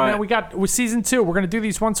gonna do it, man. With season 2. We're gonna do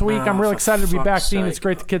these once a week. I'm real excited to be back, Dean. It's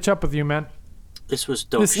great to catch up with you, man. This was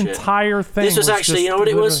dog shit. This entire thing. This was actually, you know what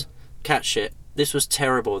it was? Cat shit. This was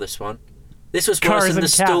terrible. This one. This was worse than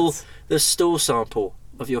the stool sample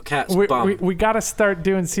of your cat's bum. We got to start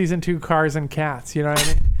doing season 2 Cars and Cats. You know what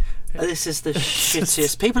I mean? This is the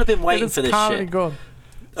shittiest. People have been waiting for this comedy shit. Gold.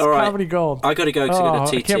 It's all right, comedy gold. I got to go because I got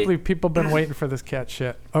a TT. I can't believe people have been waiting for this cat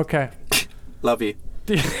shit. Okay. Love you.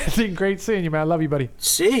 Great seeing you, man. I love you, buddy.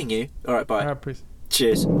 Seeing you? All right, bye. All right, peace.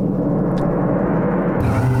 Cheers.